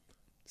good to.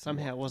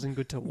 Somehow, it wasn't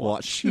good to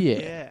watch.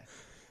 Yeah.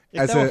 If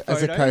As there were a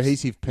photos-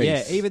 cohesive piece.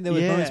 Yeah, even there were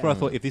Yeah. moments where I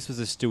thought if this was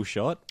a still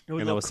shot It would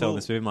and they were look selling cool.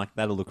 this movie, I'm like,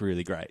 that'll look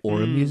really great.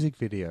 Or a music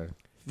video.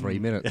 3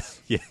 minutes.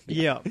 Yeah.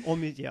 Yeah,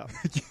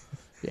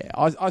 Yeah,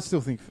 I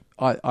still think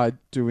I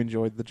do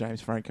enjoy the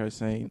James Franco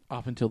scene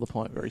up until the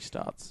point where he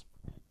starts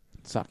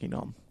sucking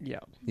on yeah.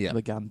 Yeah.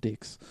 the gun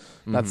dicks.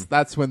 Mhm.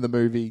 That's when the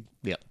movie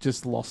Yeah.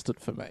 just lost it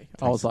for me. I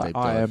Takes was a like, deep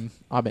dive.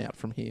 I'm out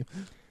from here.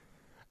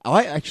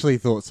 I actually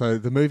thought so.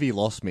 The movie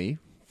lost me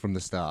from the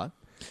start,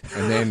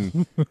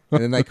 and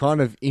then they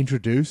kind of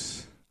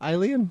introduce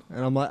Alien,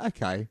 and I'm like,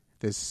 okay,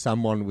 there's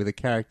someone with a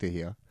character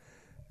here,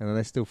 and then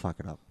they still fuck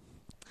it up.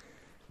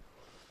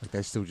 Like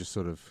they still just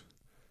sort of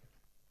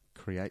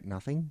create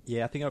nothing.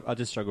 Yeah, I think I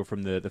just struggled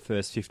from the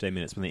first 15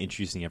 minutes when they're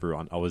introducing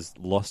everyone. I was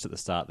lost at the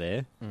start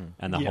there,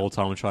 and the Yeah. whole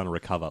time I'm trying to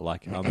recover.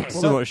 Like, I'm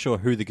still not sure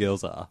who the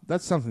girls are.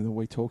 That's something that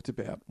we talked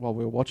about while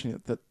we were watching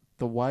it, that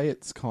the way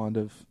it's kind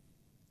of,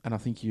 and I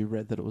think you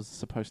read that it was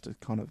supposed to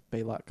kind of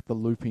be like the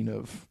looping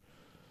of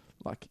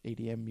like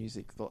EDM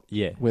music,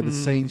 Yeah. where the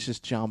scenes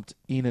just jumped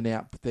in and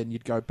out, but then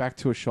you'd go back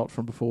to a shot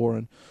from before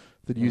and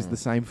they'd use the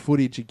same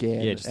footage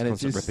again. Yeah, just and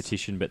constant it's just,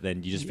 repetition, but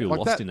then you just feel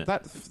like lost in it.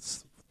 That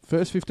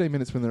first 15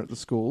 minutes when they're at the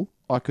school,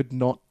 I could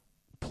not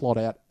plot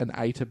out an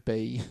A to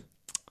B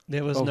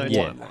There was of no what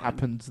timeline.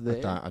 happens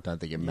there. I don't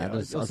think it Yeah,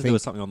 matters. I also there think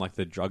was something on like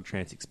the drug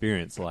trance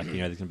experience, like there's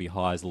going to be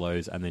highs,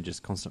 lows, and then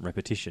just constant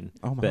repetition.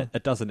 Oh my. But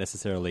it doesn't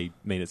necessarily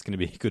mean it's going to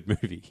be a good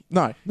movie.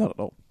 No, not at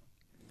all.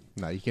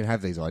 no, you can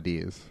have these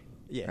ideas,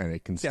 Yeah, and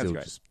it can Sounds still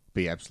great. just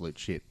be absolute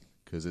shit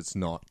because it's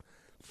not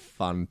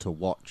fun to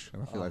watch.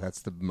 And I feel like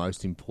that's the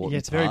most important. Yeah,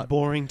 it's very part.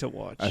 boring to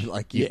watch.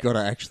 Like you've Yeah. got to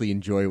actually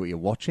enjoy what you're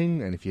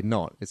watching, and if you're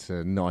not, it's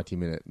a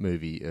 90-minute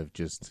movie of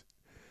just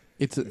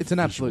It's an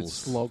absolute Visuals.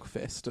 slog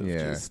fest of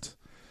Yeah. just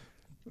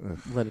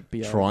let it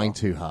be trying over.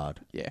 too hard.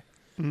 Yeah.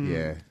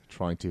 Yeah,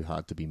 trying too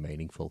hard to be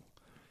meaningful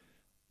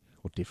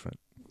or different.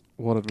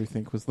 What did we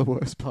think was the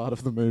worst part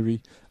of the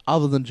movie,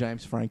 other than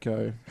James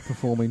Franco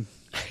performing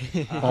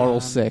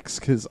oral sex?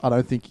 Because I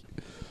don't think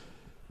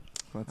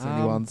that's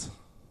anyone's.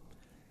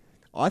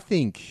 I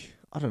think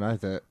I don't know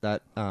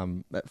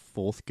that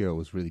fourth girl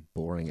was really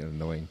boring and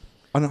annoying.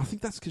 And I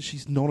think that's because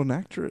she's not an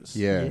actress.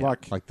 Yeah,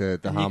 like like the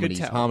And you could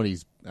tell.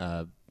 Harmony's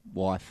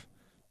wife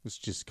was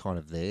just kind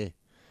of there.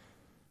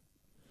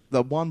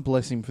 the one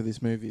blessing for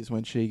this movie is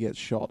when she gets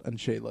shot and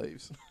she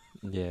leaves.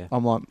 Yeah.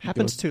 I'm like,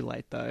 Happens good. too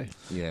late though.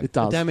 Yeah, It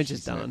does. The damage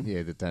is done.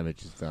 Yeah, the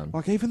damage is done.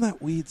 Like even that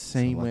weird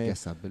scene So I where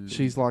guess I believe-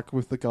 she's like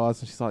with the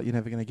guys and she's like, "You're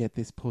never going to get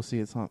this pussy."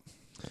 It's like,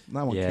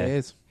 no one Yeah.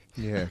 cares.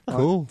 yeah, Like,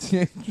 cool.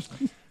 yeah,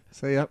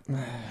 See ya.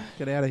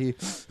 get out of here.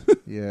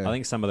 Yeah, I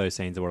think some of those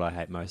scenes are what I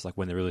hate most, like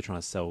when they're really trying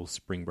to sell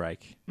Spring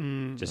Break.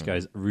 Just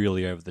goes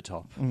really over the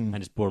top Mm. and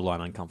just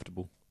borderline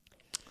uncomfortable.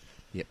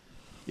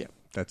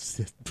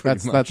 that's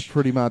That's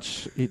pretty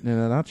much it in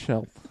a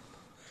nutshell.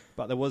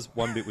 But there was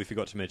one bit we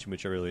forgot to mention,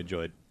 which I really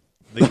enjoyed.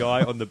 The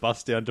guy on the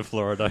bus down to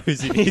Florida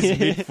who's in his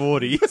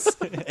mid-40s.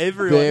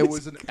 There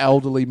was an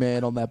elderly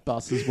man on that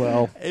bus as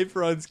well.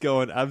 Everyone's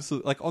going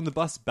absolutely... Like, on the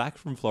bus back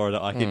from Florida,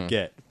 I could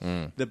get.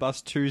 The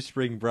bus to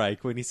Spring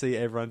Break, when you see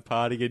everyone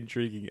partying and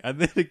drinking, and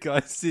then a guy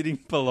sitting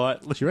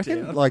politely Do you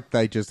reckon down. like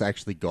they just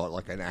actually got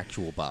like an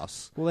actual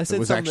bus? Well, they that said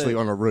was some actually that-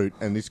 on a route,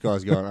 and this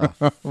guy's going,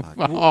 "Oh, fuck."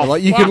 Oh,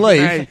 like you fuck can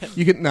leave. me.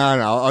 You can no.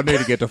 I need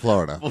to get to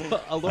Florida.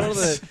 Well, a lot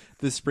of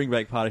the Spring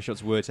Break party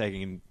shots were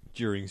taken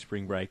during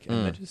Spring Break,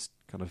 and they just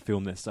kind of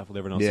filmed their stuff with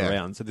everyone else Yeah.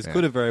 around. So this Yeah.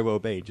 could have very well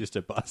been just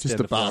a bus Just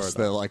down a to bus. Florida.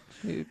 They're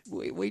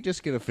like, we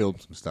just going to film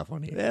some stuff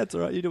on here. Yeah, it's all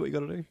right. You do what you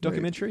got to do.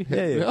 Documentary?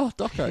 Yeah. Oh,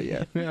 doco.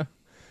 Yeah, yeah.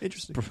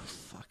 Interesting.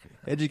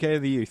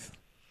 Educating the youth.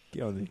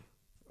 Get on there.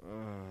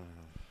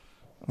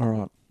 All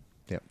right.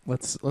 Yep.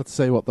 Let's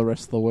see what the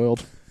rest of the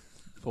world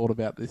thought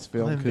about this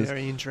film, I'm because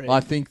very intrigued. I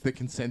think the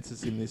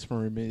consensus in this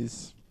room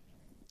is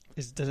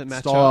Does it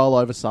match style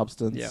up? over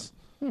substance.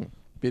 Yeah.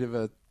 Bit of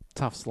a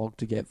tough slog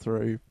to get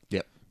through.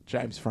 Yep.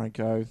 James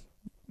Franco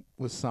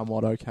was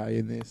somewhat okay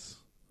in this.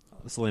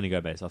 Selena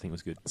Gomez, I think,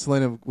 was good.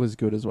 Selena was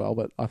good as well,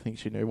 but I think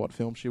she knew what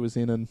film she was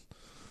in and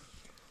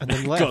And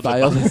then left.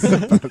 bailed.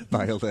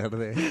 Bailed out of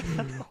there.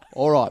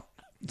 All right.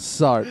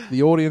 So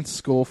the audience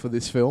score for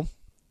this film,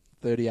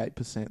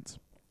 38%.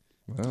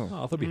 Wow. Oh, I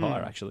thought it'd be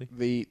higher, actually.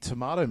 The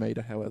tomato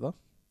meter, however,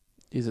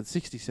 is at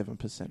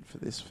 67% for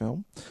this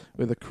film,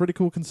 with a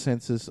critical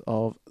consensus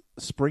of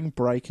Spring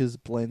Breakers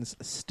blends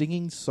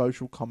stinging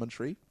social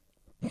commentary.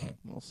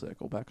 I'll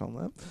circle back on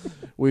that.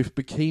 With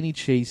bikini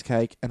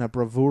cheesecake and a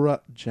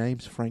bravura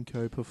James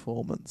Franco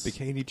performance.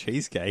 Bikini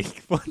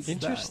cheesecake. What's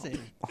Interesting.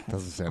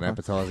 Doesn't sound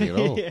appetizing at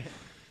all. Yeah.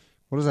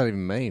 What does that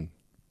even mean?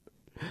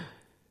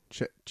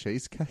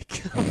 Cheesecake?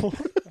 that?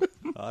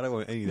 I don't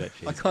want any of that I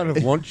cheesecake. kind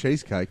of want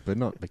cheesecake, but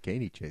not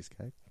bikini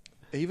cheesecake.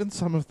 Even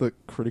some of the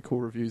critical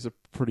reviews are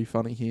pretty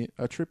funny here.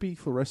 A trippy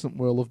fluorescent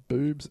whirl of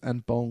boobs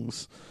and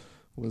bongs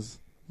was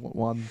what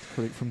one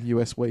critic from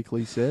US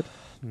Weekly said.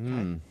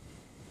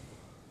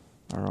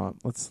 All right,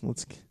 let's.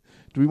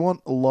 Do we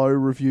want low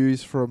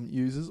reviews from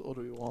users, or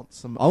do we want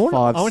some I want-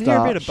 five-star I want to hear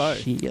a bit of both.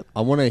 shit?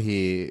 I want to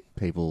hear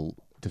people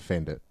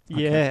defend it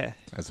Yeah.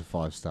 as a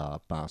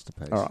 5-star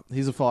masterpiece. All right,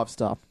 here's a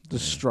 5-star,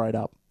 just straight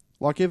up.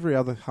 Like every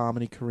other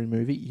Harmony Korine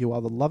movie, you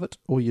either love it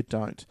or you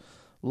don't.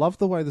 Love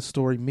the way the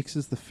story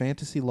mixes the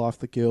fantasy life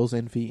the girls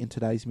envy in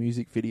today's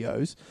music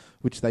videos,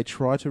 which they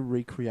try to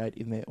recreate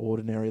in their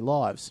ordinary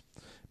lives.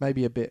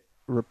 Maybe a bit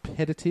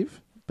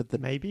repetitive, but the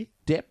Maybe.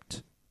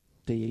 depth,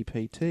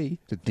 D-E-P-T,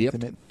 The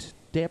depth.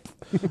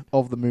 depth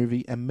of the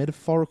movie and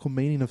metaphorical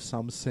meaning of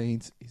some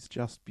scenes is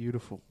just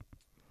beautiful.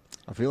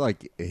 I feel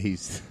like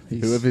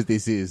whoever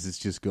this is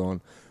just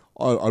gone,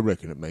 I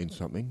reckon it means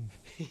something.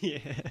 Yeah.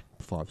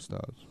 5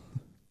 stars.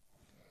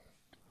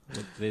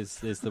 Well,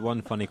 there's the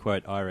one funny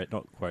quote I read,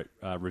 not quote,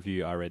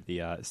 review I read,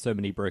 the so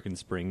many broken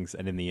springs,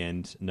 and in the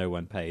end, no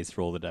one pays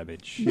for all the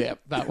damage. Yeah,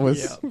 that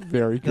was Yeah.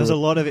 very good. There's a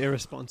lot of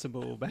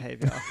irresponsible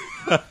behaviour.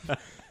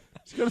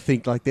 You got to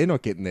think like they're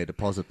not getting their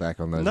deposit back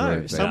on those. No,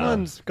 rooms.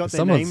 someone's got their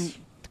Someone's-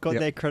 name got Yep.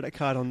 their credit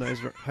card on those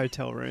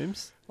hotel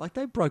rooms. Like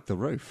they broke the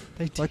roof.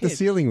 They Like the did.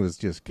 ceiling was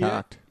just Yeah.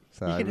 carked.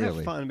 So You can really,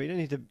 have fun, but you don't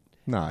need to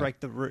no, break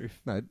the roof.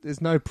 no.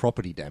 There's no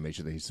property damage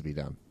that needs to be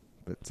done,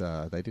 but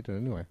they did it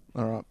anyway.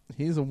 All right,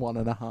 here's a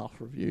 1.5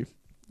 review.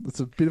 It's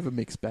a bit of a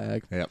mixed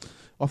bag. Yep.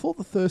 I thought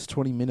the first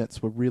 20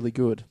 minutes were really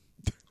good.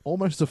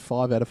 Almost a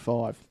 5 out of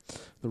 5.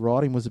 The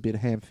writing was a bit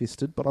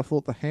ham-fisted, but I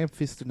thought the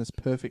ham-fistedness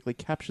perfectly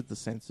captured the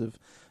sense of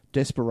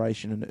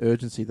desperation and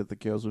urgency that the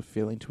girls were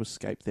feeling to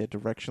escape their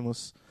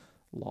directionless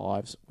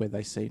lives where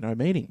they see no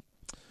meaning.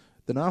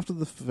 Then after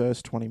the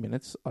first 20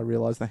 minutes, I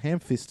realised the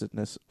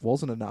ham-fistedness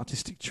wasn't an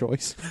artistic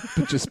choice,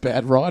 but just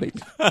bad writing.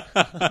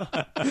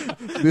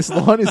 This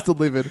line is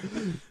delivered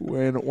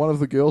when one of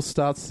the girls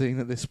starts seeing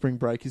that their spring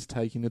break is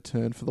taking a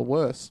turn for the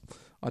worse.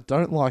 I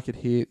don't like it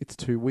here. It's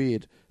too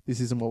weird. This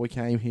isn't what we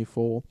came here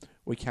for.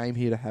 We came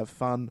here to have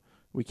fun.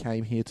 We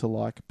came here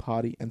to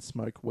party and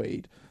smoke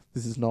weed.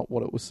 This is not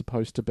what it was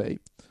supposed to be.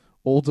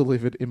 All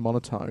delivered in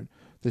monotone.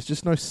 There's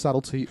just no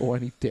subtlety or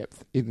any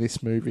depth in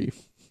this movie.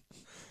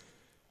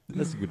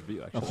 That's a good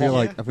view, I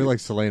actually. feel like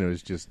Selena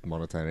is just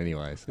monotone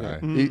anyway. So,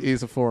 It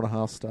is a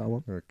 4.5 star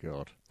one. oh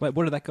god. Wait,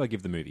 what did that guy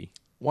give the movie?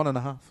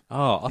 1.5.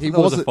 Oh, I thought He that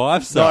was a wasn't-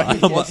 5-star. No,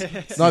 he I'm was- like, No,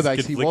 this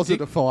thanks. is He wasn't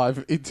conflicting.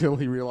 a 5 until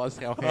he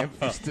realised how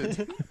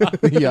ham-fisted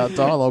the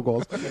dialogue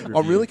was.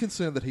 I'm really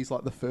concerned that he's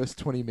like the first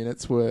 20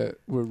 minutes were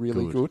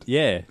really good.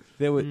 Yeah,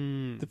 there were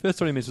the first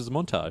 20 minutes was a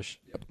montage.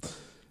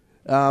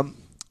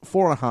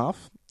 4.5.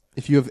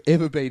 If you have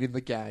ever been in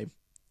the game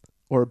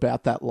or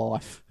about that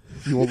life,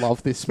 you will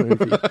love this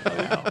movie.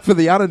 For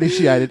the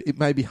uninitiated, it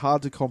may be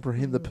hard to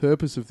comprehend the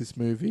purpose of this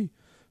movie.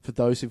 For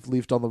those who've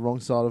lived on the wrong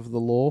side of the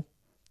law,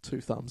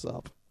 2 thumbs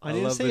up. I need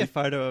to love see it. a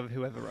photo of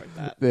whoever wrote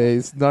that.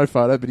 There's no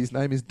photo, but his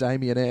name is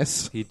Damien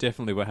S. He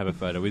definitely will have a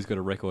photo. He's got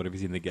a record of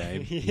he's in the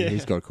game. Yeah,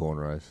 he's got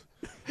cornrows.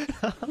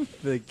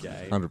 The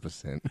game.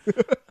 100%.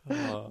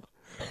 Oh,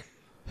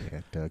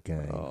 Yeah, the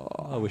game.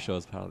 I wish I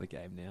was part of the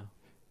game now.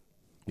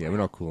 Yeah, we're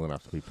not cool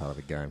enough to be part of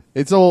the game.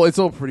 It's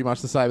all pretty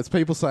much the same. It's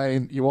people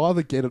saying you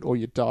either get it or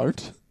you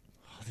don't.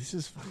 Oh, this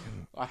is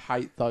fucking... I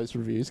hate those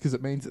reviews because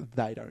it means that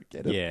they don't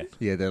get it. Yeah.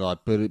 Yeah, they're like,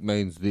 but it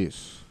means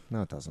this.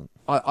 No, it doesn't.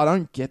 I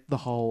don't get the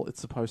whole it's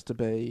supposed to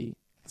be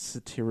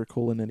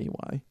satirical in any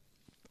way.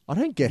 I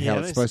don't get Yeah, how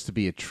it's that's- supposed to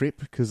be a trip,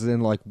 because then,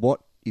 like, what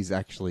is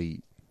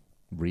actually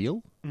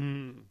real?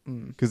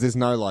 Because there's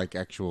no, like,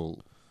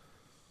 actual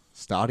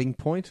starting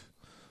point.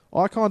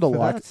 I kind of For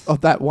like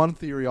that? that one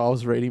theory I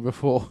was reading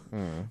before,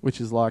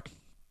 which is like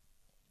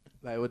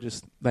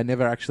they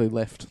never actually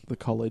left the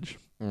college.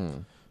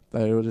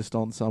 They were just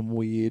on some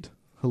weird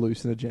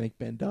hallucinogenic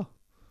bender.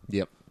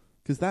 Yep.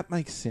 Because that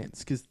makes sense.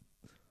 Because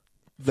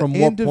From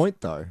what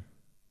point, though?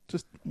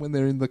 Just when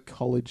they're in the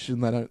college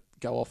and they don't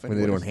go off When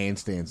they're anywhere. doing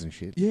handstands and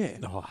shit. Yeah.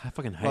 Oh, I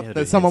fucking Like, hated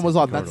it. someone was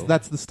like, Corridor.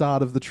 that's the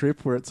start of the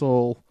trip where it's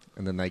all...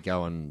 And then they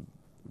go and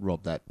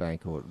rob that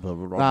bank or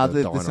rob Nah, the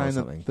they're diner or saying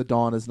something. that the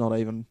diner's not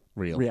even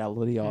Real.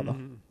 reality either.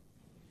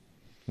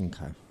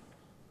 Okay.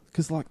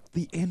 Because, like,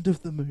 the end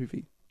of the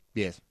movie,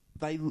 Yes.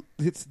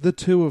 it's the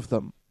two of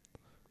them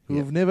who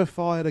Yeah. have never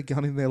fired a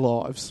gun in their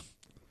lives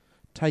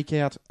take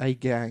out a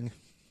gang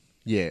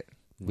Yeah.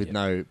 With Yeah.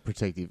 no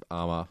protective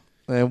armour.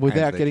 and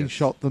without they're getting just-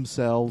 shot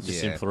themselves,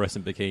 Just Yeah. in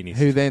fluorescent bikinis.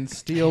 who then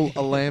steal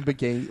a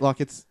Lamborghini. Like,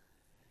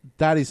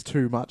 that is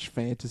too much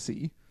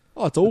fantasy.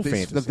 Oh, it's all That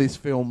fantasy. this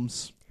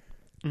film's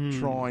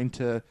trying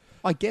to...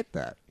 I get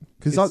that.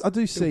 Because It's I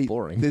do still see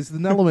boring. there's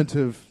an element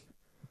of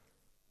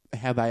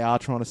how they are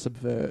trying to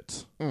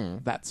subvert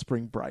Mm. that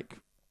spring break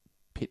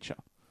picture.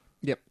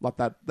 Yep. Like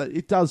that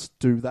it does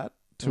do that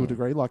to a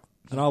degree, like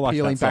And I like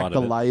peeling that side back the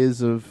of it.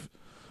 layers of,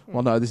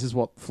 well, no, this is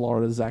what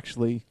Florida's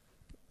actually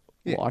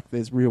Yeah. like.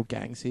 There's real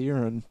gangs here,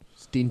 and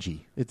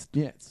Stingy. it's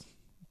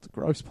a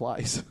gross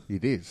place.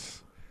 It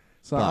is.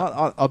 So,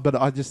 But- but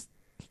I just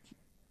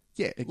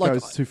Yeah. it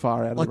goes too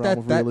far out of like the realm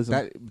of realism.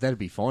 that'd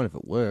be fine if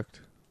it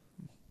worked.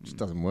 It just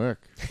doesn't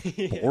work.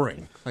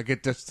 Boring. Like,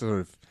 it just sort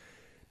of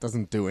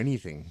doesn't do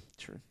anything.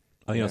 True.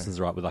 I think Yeah. Austin's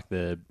right with like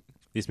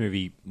this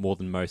movie more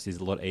than most is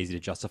a lot easier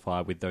to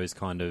justify with those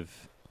kind of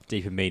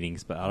deeper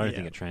meanings, but I don't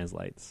think it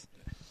translates.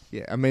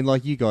 Yeah, I mean,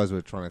 like, you guys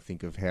were trying to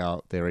think of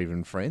how they're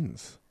even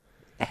friends.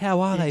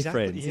 How are Yeah, they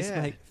exactly, friends? This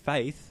yeah. mate,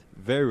 Faith,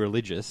 very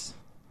religious.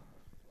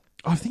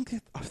 I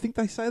think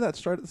they say that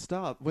straight at the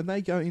start when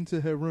they go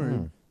into her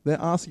room.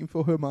 They're asking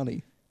for her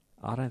money.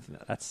 I don't think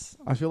that's.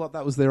 I feel like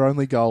that was their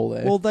only goal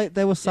there. Well,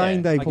 they were saying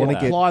Yeah, they I get want to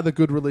that. get... apply the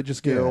good religious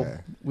girl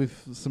Yeah.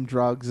 with some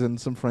drugs and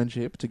some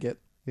friendship to get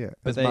Yeah.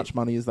 as they- much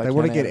money as they They can.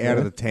 want to get out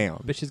of her. the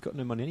town. But she's got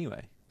no money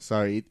anyway.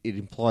 So it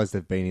implies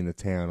they've been in the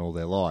town all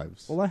their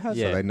lives. Well, they had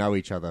Yeah. So they know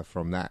each other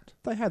from that.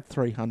 they had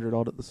 300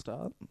 odd at the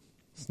start.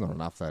 It's not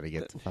enough, though, to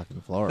get to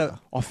fucking Florida.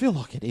 I feel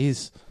like it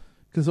is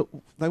because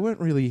they weren't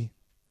really.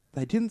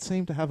 They didn't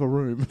seem to have a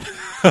room.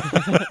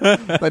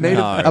 They needed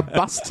No. a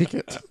bus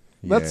ticket.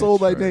 That's Yeah, all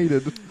they true.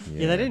 needed.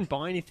 Yeah, they didn't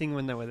buy anything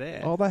when they were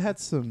there. Oh, they had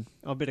some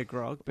A bit of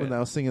grog, when but they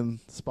were singing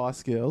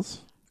Spice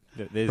Girls.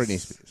 There's Britney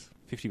Spears.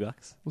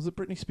 $50. Was it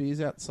Britney Spears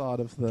outside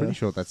of the? Pretty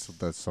sure that's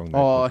the song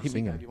Oh, they're hit me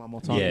singing. baby one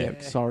more time. Yeah.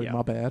 Yeah. Sorry, Yeah.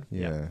 my bad.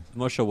 Yeah. I'm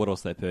not sure what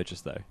else they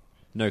purchased though.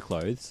 No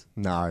clothes.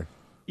 No,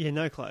 Yeah,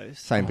 no clothes.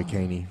 same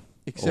bikini.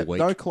 Except week.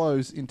 no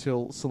clothes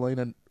until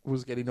Selena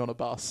was getting on a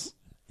bus.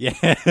 Yeah.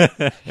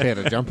 She had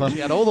a jumper. She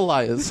had all the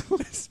layers.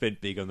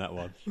 Spent big on that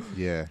one.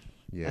 Yeah.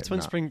 That's when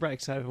nah. spring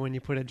break's over, when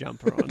you put a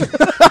jumper on.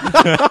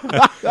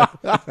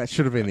 That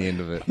should have been the end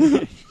of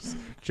it.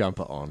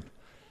 Jumper on.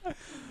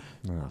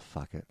 Oh,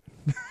 fuck it.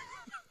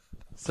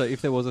 So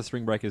if there was a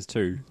Spring Breakers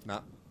 2,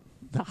 Nah.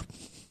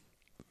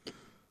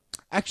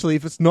 Actually,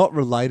 if it's not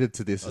related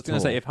to this I was at going all.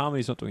 to say, if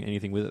Harmony's not doing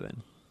anything with it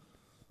then.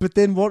 But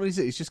then what is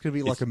it? It's just going to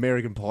be like It's-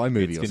 American Pie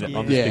movie or It's something. gonna,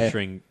 I'm just Yeah.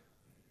 picturing,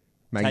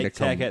 Magna take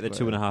Cum- out the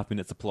 2.5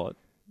 minutes of plot,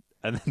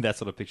 and then that's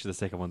what I picture the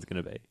second one's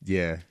going to be.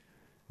 Yeah.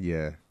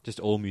 Yeah. Just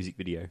all music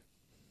video.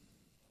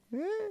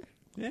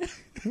 Yeah.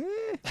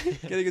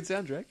 Get a good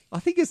soundtrack. I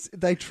think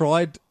they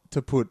tried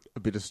to put a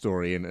bit of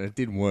story in and it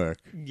didn't work.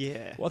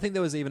 Yeah. Well, I think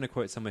there was even a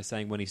quote somewhere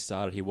saying when he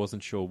started, he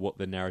wasn't sure what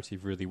the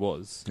narrative really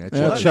was. It Yeah,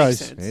 that it shows. shows. makes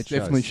sense. It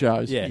Definitely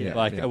shows. Yeah, Yeah,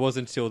 like yeah. it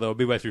wasn't until they were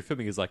midway through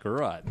filming, it's like, all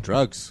right,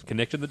 Drugs.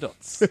 connecting the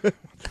dots.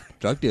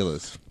 Drug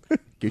dealers.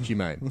 Gucci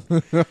Mane.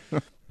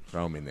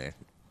 Throw them in there.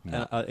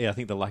 No. Yeah, I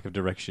think the lack of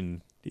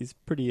direction is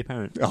pretty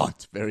apparent. Oh,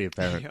 it's very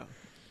apparent. Yeah.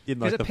 In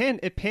Because like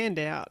the, it panned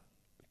out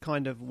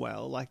kind of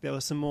well. Like there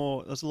was a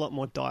lot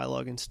more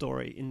dialogue and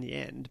story in the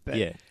end, but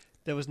yeah,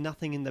 there was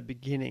nothing in the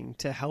beginning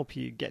to help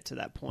you get to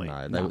that point.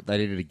 No, they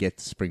needed to get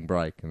to spring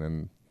break and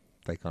then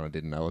they kind of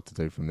didn't know what to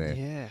do from there.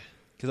 Yeah.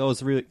 because I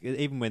was really,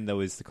 even when there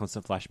was the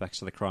constant flashbacks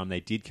to the crime they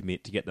did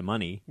commit to get the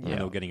money, Yeah. and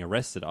they were getting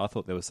arrested, I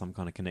thought there was some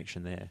kind of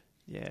connection there,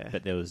 Yeah.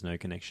 but there was no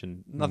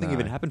connection. Nothing No.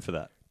 even happened for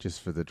that.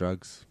 Just for the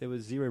drugs. There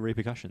was zero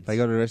repercussions. They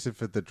got arrested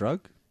for the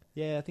drug?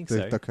 yeah, I think The,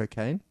 so. the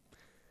cocaine?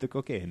 The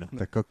cocaine.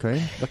 The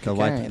cocaine? The cocaine.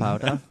 white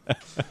powder?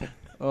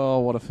 Oh,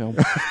 what a film.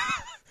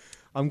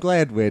 I'm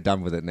glad we're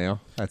done with it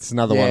now. That's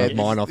another one of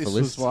mine off the this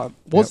list. Was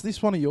Yep.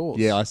 this one of yours?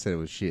 Yeah, I said it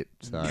was shit.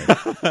 So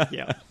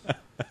Yeah.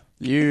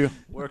 You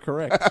were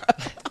correct.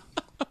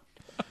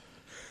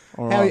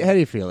 All how, right. how do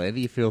you feel, Ed?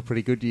 Do you feel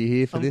pretty good? Do you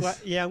here for I'm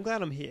this?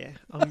 glad I'm here.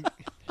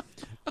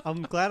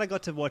 I'm glad I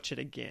got to watch it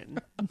again,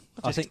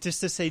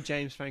 just to see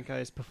James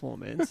Franco's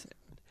performance.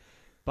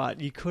 But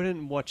you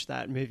couldn't watch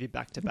that movie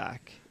back to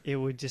back. It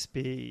would just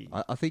be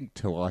I think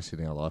twice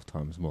in our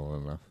lifetime is more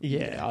than enough.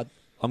 yeah.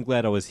 I'm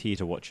glad I was here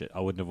to watch it. I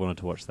wouldn't have wanted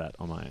to watch that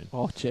on my own.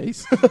 Oh,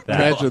 jeez. That-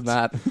 Imagine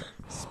that.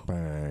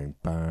 Bang,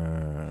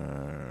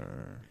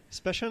 bang.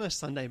 Especially on a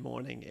Sunday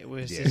morning, it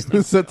was Yeah. just.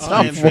 It's a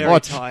I am tough very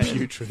watch. tired.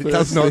 It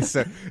does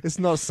not. It's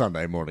not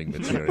Sunday morning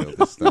material.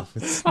 This stuff.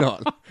 It's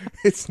not.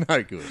 It's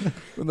no good.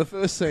 When the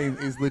first scene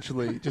is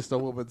literally just a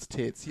woman's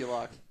tits, you're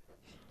like,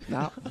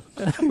 nah.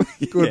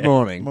 Good Yeah.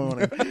 morning.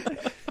 Morning.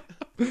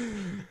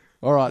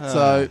 All right,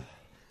 so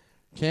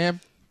Cam,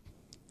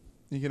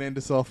 you can end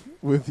us off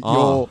with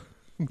Oh,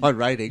 my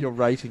rating. your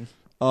rating.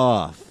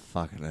 Oh,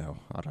 fucking hell.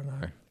 I don't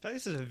know.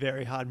 This is a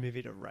very hard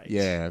movie to rate.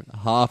 Yeah,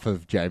 half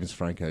of James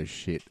Franco's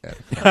shit.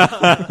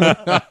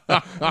 All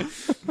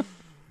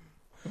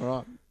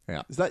right.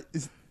 Yeah.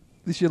 Is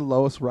this your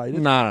lowest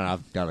rated? No,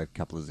 I've done a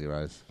couple of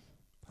zeros.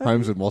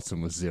 Holmes and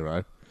Watson was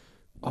 0.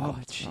 Oh,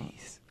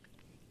 jeez.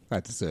 I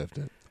deserved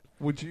it.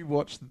 Would you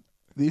watch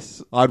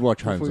this? I'd watch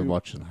If Holmes we- and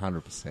Watson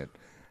 100%.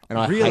 And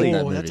I Really? hate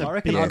that Oh, movie. that's a I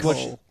reckon big I'd watch.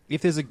 call.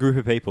 If there's a group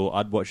of people,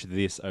 I'd watch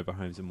this over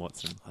Holmes and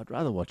Watson. I'd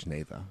rather watch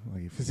neither.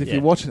 Like Because if Yeah.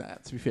 you're watching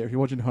that, to be fair, if you're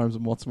watching Holmes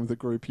and Watson with a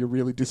group, you're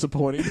really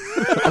disappointing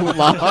a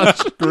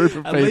large group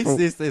of At people.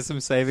 least there's some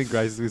saving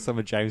graces with some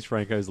of James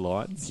Franco's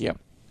lines. Yep.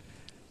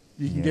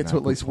 You can Yeah, get no, to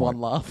at good least point.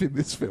 one laugh in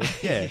this film.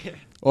 Yeah.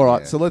 All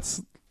right, Yeah. so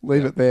let's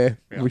leave it there.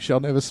 Yeah. We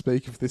shall never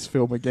speak of this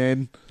film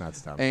again.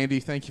 That's done. Andy,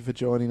 thank you for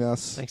joining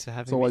us. Thanks for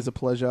having It's always me. a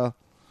pleasure.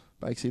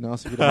 Makes you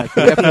nice of you to make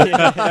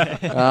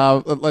the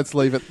effort. Let's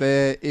leave it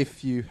there.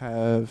 If you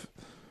have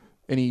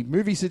any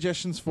movie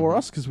suggestions for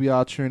us, because we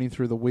are churning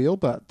through the wheel,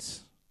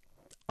 but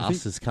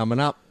Us is coming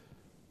up.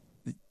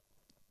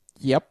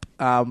 yep.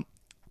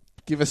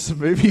 Give us some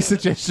movie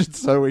suggestions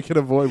so we can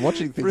avoid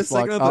watching For a things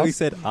second, like I thought he us.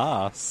 said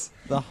ass.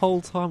 The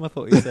whole time I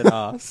thought he said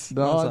ass.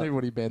 No, was I like, knew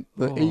what he meant.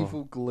 The Oh.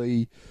 evil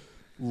glee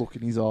look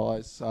in his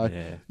eyes. So,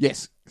 Yeah.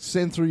 yes,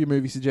 send through your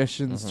movie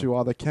suggestions to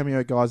either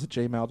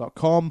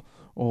cameoguys@gmail.com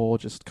or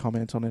just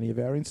comment on any of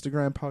our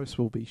Instagram posts.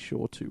 We'll be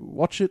sure to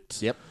watch it.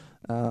 Yep.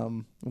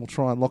 We'll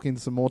try and lock in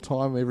some more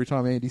time. Every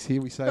time Andy's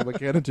here, we say we're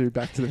going to do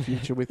Back to the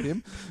Future with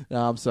him.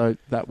 So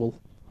that will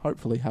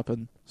hopefully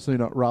happen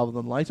sooner rather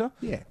than later.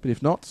 Yeah. But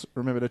if not,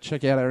 remember to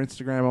check out our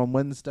Instagram on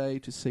Wednesday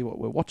to see what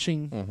we're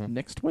watching Mhm.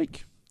 next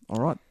week.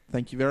 All right.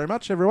 Thank you very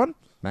much, everyone.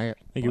 Mate.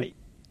 Thank you.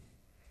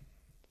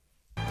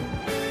 Bye.